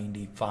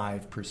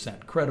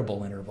 95%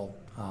 credible interval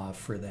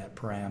for that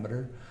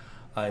parameter.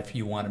 If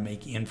you want to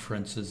make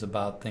inferences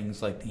about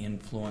things like the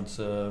influence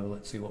of,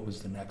 let's see, what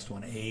was the next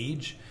one,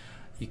 age,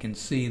 you can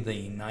see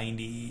the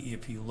 90,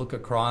 if you look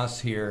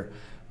across here,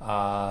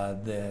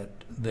 that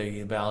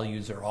the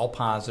values are all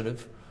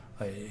positive.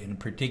 In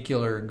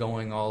particular,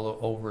 going all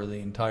over the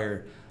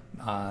entire,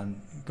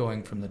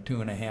 going from the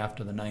 2.5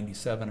 to the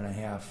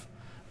 97.5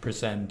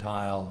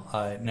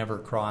 percentile, it never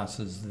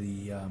crosses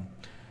the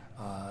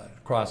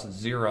crosses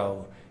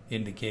 0,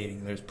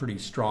 indicating there's pretty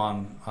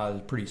strong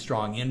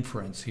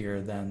inference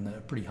here, then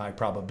a pretty high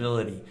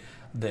probability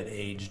that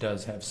age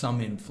does have some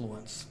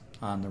influence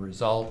on the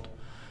result.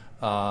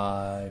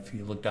 If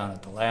you look down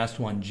at the last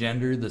one,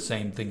 gender, the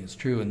same thing is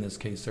true. In this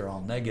case, they're all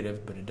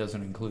negative, but it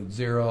doesn't include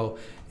 0.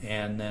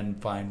 And then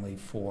finally,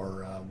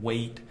 for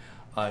weight,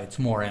 it's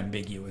more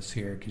ambiguous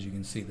here because you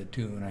can see the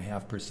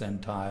 2.5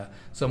 percentile,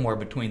 somewhere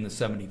between the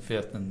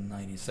 75th and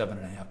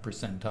 97.5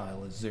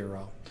 percentile is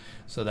 0.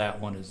 So that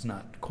one is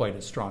not quite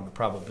as strong a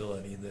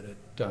probability that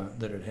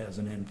it has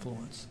an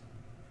influence.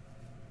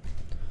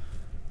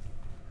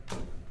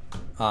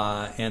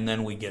 And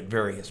then we get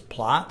various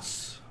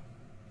plots.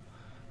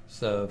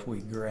 So if we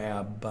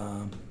grab,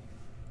 let's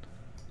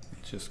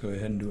just go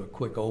ahead and do a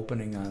quick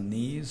opening on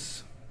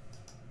these.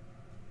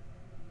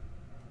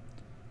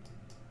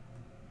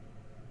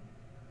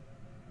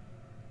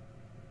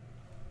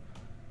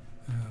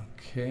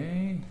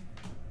 Okay.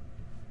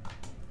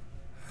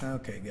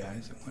 Okay,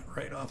 guys, it went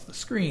right off the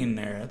screen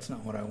there. That's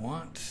not what I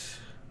want. See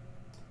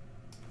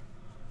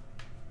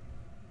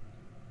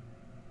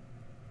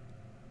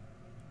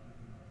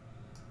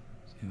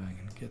if I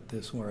can get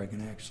this where I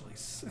can actually,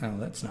 oh,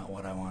 that's not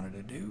what I wanted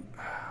to do.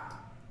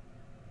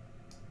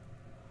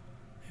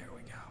 There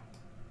we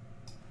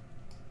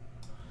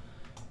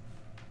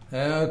go.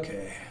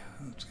 Okay,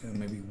 let's go,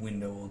 maybe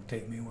window will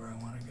take me where I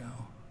want to go.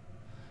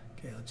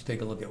 Okay, let's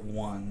take a look at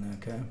one,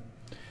 okay?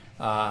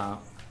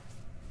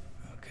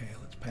 Okay,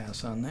 let's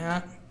pass on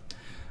that.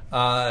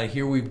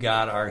 Here we've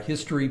got our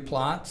history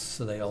plots,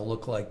 so they all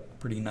look like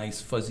pretty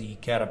nice fuzzy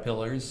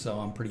caterpillars, so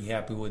I'm pretty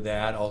happy with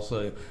that.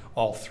 Also,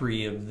 all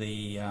three of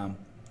the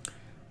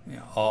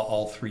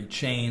all three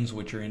chains,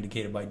 which are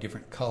indicated by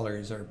different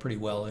colors, are pretty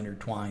well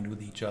intertwined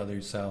with each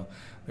other, so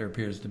there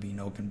appears to be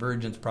no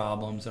convergence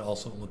problems. It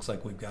also looks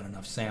like we've got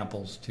enough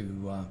samples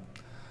to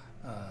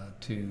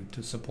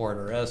support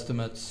our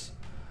estimates.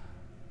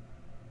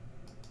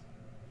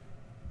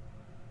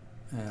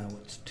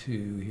 What's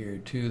 2 here?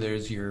 2,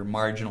 there's your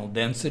marginal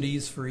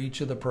densities for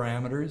each of the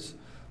parameters.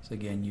 So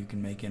again, you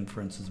can make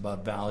inferences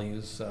about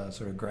values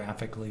sort of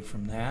graphically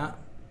from that.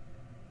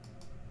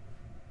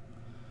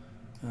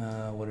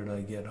 What did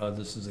I get? Oh,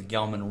 this is a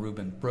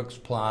Gelman-Rubin-Brooks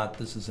plot.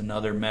 This is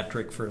another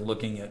metric for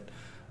looking at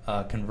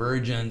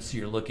convergence.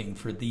 You're looking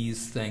for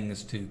these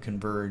things to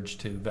converge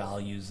to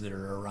values that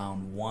are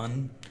around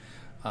 1.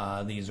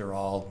 These are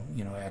all,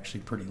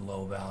 actually pretty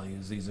low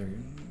values. These are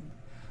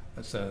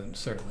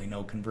certainly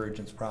no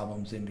convergence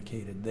problems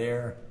indicated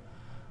there.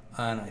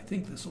 And I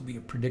think this will be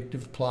a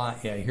predictive plot.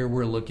 Yeah, here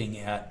we're looking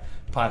at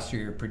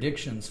posterior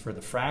predictions for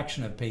the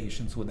fraction of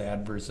patients with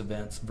adverse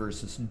events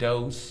versus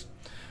dose,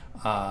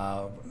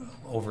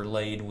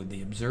 overlaid with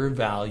the observed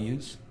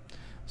values.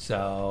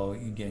 So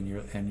again,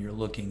 you're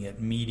looking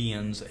at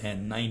medians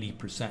and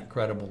 90%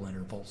 credible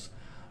intervals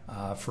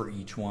for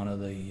each one of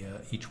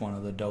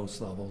the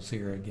dose levels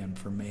here, again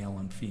for male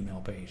and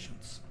female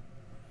patients.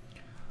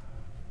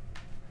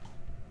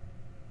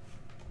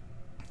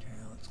 Okay,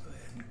 let's go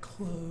ahead and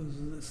close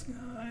this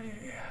guy.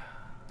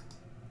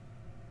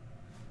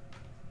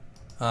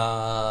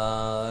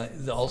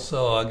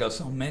 Also, I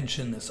guess I'll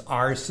mention this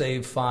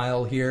rsave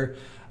file here.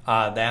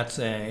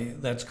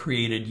 That's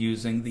created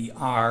using the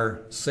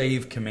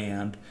rsave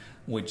command,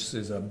 which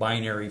is a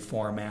binary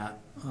format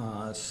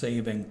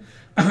saving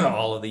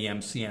all of the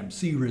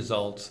MCMC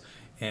results.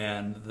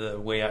 And the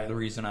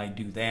reason I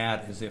do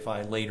that is if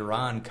I later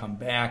on come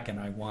back and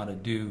I want to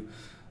do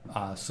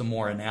some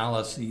more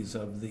analyses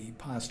of the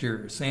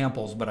posterior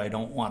samples, but I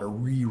don't want to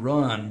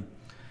rerun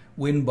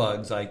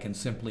WinBUGS, I can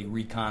simply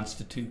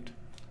reconstitute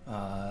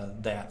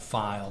that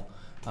file,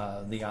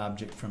 the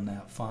object from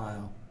that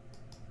file.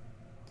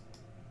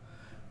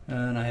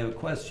 And I have a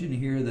question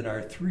here that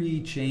are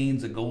 3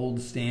 chains a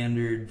gold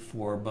standard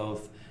for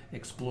both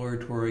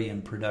exploratory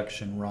and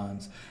production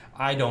runs.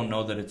 I don't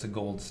know that it's a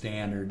gold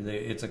standard.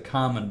 It's a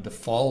common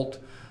default.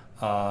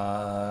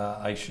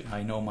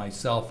 I know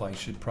myself I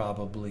should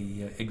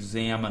probably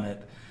examine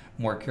it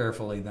more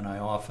carefully than I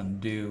often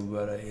do,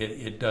 but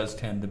it does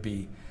tend to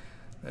be,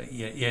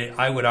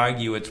 I would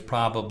argue it's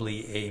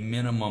probably a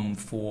minimum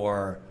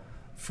for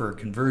for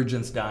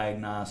convergence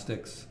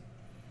diagnostics,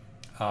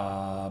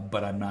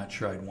 but I'm not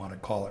sure I'd want to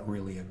call it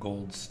really a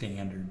gold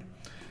standard.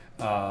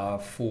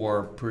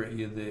 For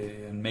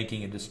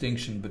making a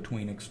distinction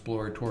between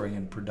exploratory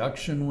and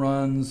production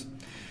runs,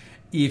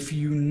 if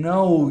you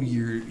know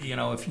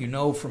if you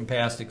know from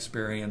past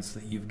experience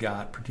that you've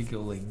got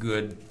particularly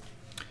good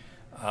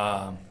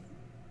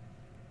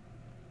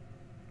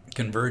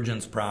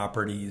convergence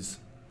properties,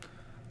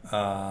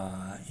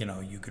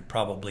 you could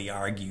probably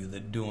argue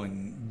that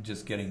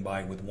just getting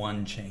by with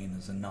one chain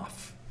is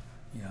enough.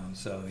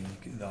 So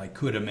I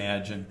could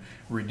imagine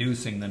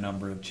reducing the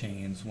number of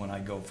chains when I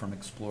go from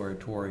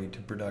exploratory to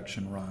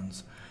production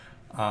runs.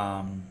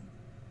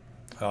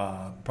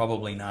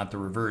 Probably not the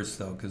reverse,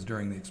 though, because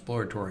during the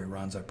exploratory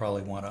runs, I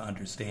probably want to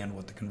understand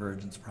what the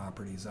convergence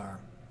properties are.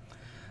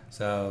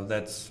 So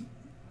that's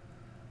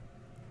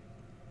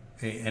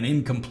an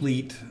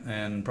incomplete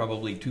and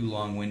probably too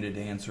long-winded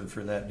answer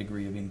for that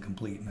degree of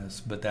incompleteness,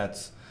 but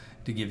that's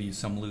to give you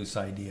some loose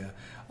idea.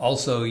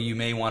 Also, you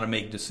may want to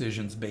make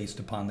decisions based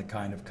upon the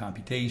kind of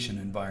computation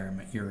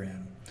environment you're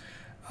in.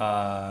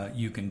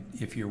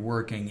 If you're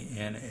working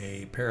in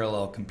a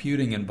parallel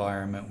computing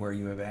environment where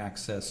you have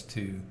access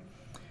to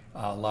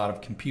a lot of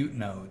compute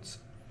nodes,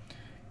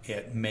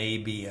 it may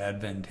be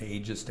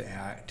advantageous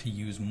to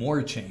use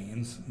more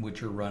chains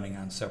which are running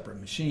on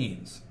separate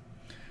machines.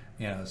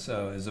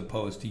 So as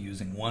opposed to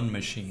using one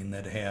machine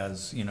that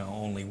has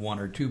only one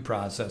or two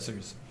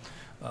processors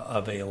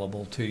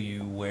available to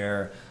you,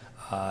 where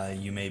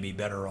you may be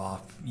better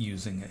off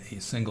using a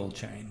single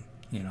chain,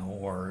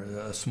 or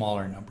a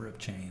smaller number of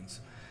chains.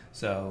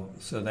 So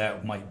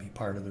that might be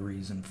part of the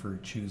reason for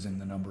choosing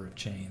the number of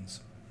chains.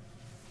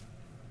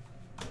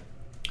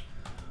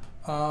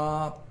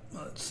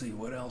 Let's see,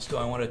 what else do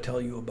I want to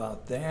tell you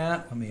about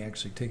that? Let me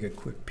actually take a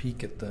quick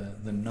peek at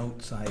the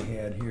notes I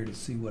had here to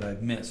see what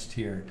I've missed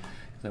here.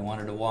 I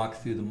wanted to walk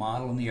through the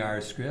model in the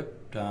R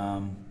script.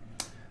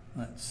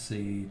 Let's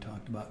see,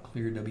 talked about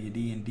clear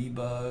WD and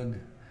debug.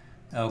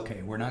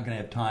 Okay, we're not going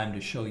to have time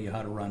to show you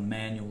how to run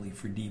manually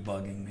for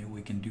debugging. Maybe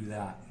we can do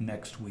that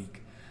next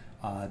week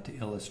to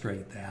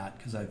illustrate that,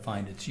 because I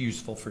find it's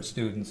useful for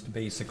students to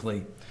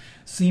basically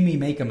see me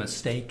make a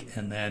mistake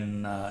and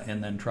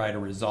then try to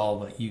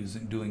resolve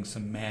it doing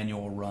some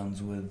manual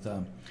runs with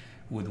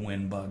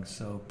WinBUGS.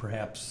 So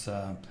perhaps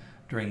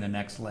during the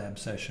next lab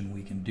session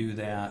we can do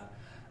that.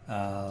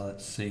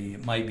 Let's see,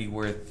 it might be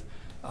worth,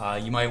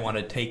 you might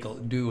want to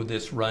do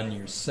this run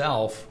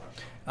yourself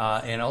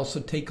and also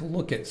take a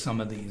look at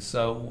some of these.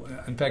 So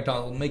in fact,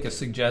 I'll make a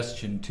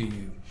suggestion to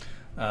you.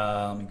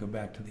 Let me go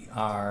back to the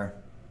R.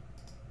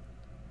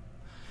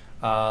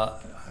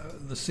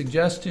 The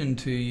suggestion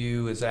to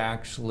you is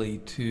actually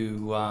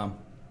to,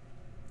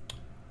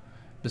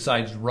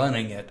 besides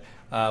running it,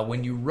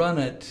 when you run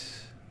it,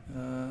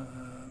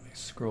 let me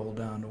scroll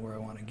down to where I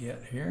want to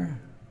get here.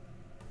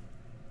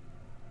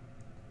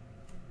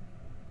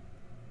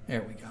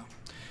 There we go.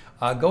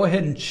 Go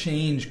ahead and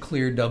change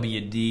clear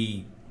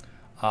WD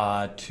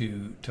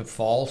to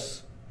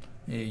false.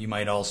 You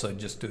might also,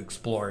 just to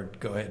explore it,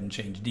 go ahead and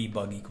change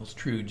debug equals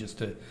true just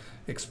to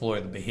explore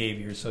the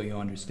behavior so you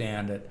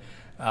understand it.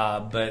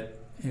 But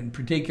in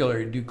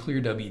particular, do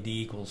clear WD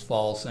equals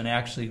false and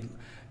actually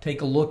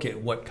take a look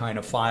at what kind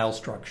of file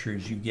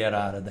structures you get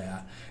out of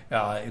that.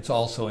 It's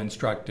also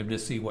instructive to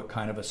see what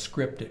kind of a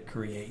script it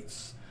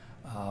creates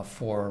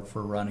for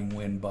running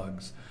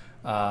WinBUGS.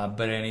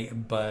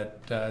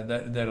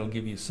 That'll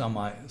give you some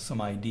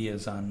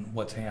ideas on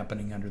what's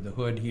happening under the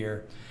hood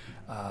here.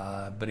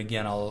 But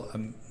again, I'll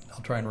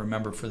try and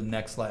remember for the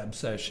next lab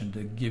session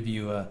to give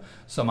you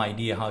some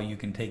idea how you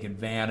can take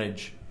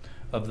advantage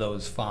of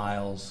those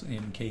files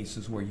in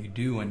cases where you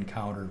do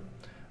encounter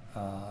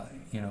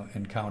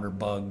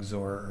bugs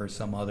or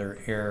some other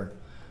error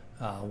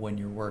when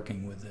you're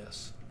working with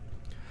this.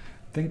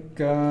 I think,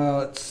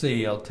 let's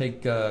see, I'll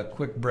take a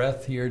quick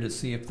breath here to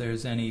see if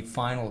there's any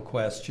final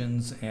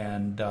questions,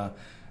 and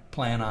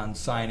plan on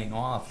signing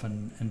off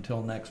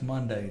until next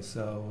Monday.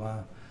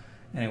 So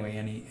anyway,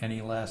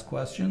 any last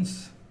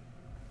questions?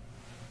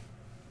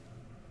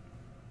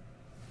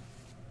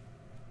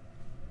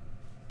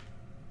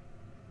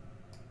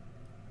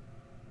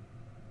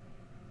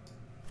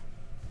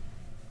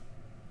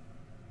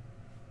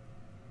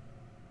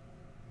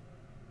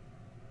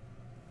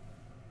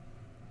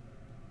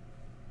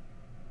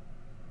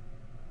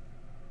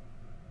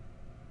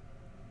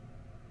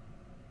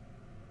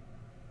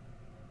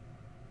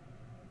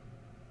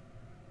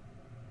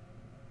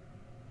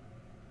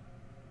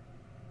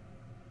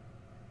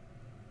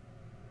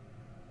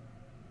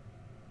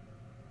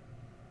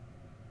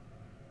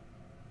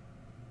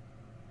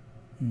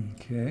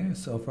 Okay,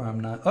 so far I'm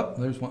not, oh,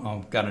 there's one,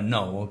 oh, got a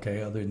no,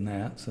 okay, other than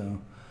that,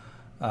 so,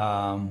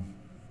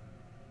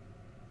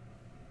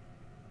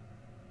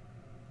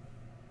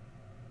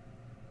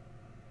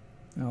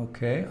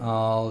 okay,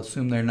 I'll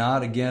assume they're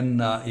not. Again,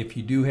 if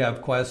you do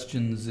have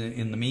questions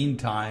in the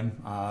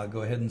meantime,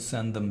 go ahead and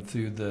send them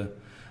through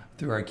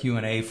our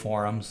Q&A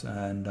forums,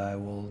 and I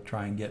will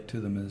try and get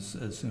to them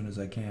as soon as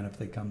I can if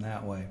they come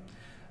that way.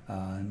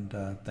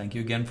 And thank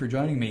you again for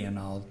joining me, and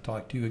I'll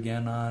talk to you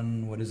again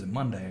on, what is it,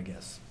 Monday, I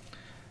guess.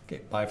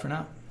 Okay, bye for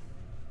now.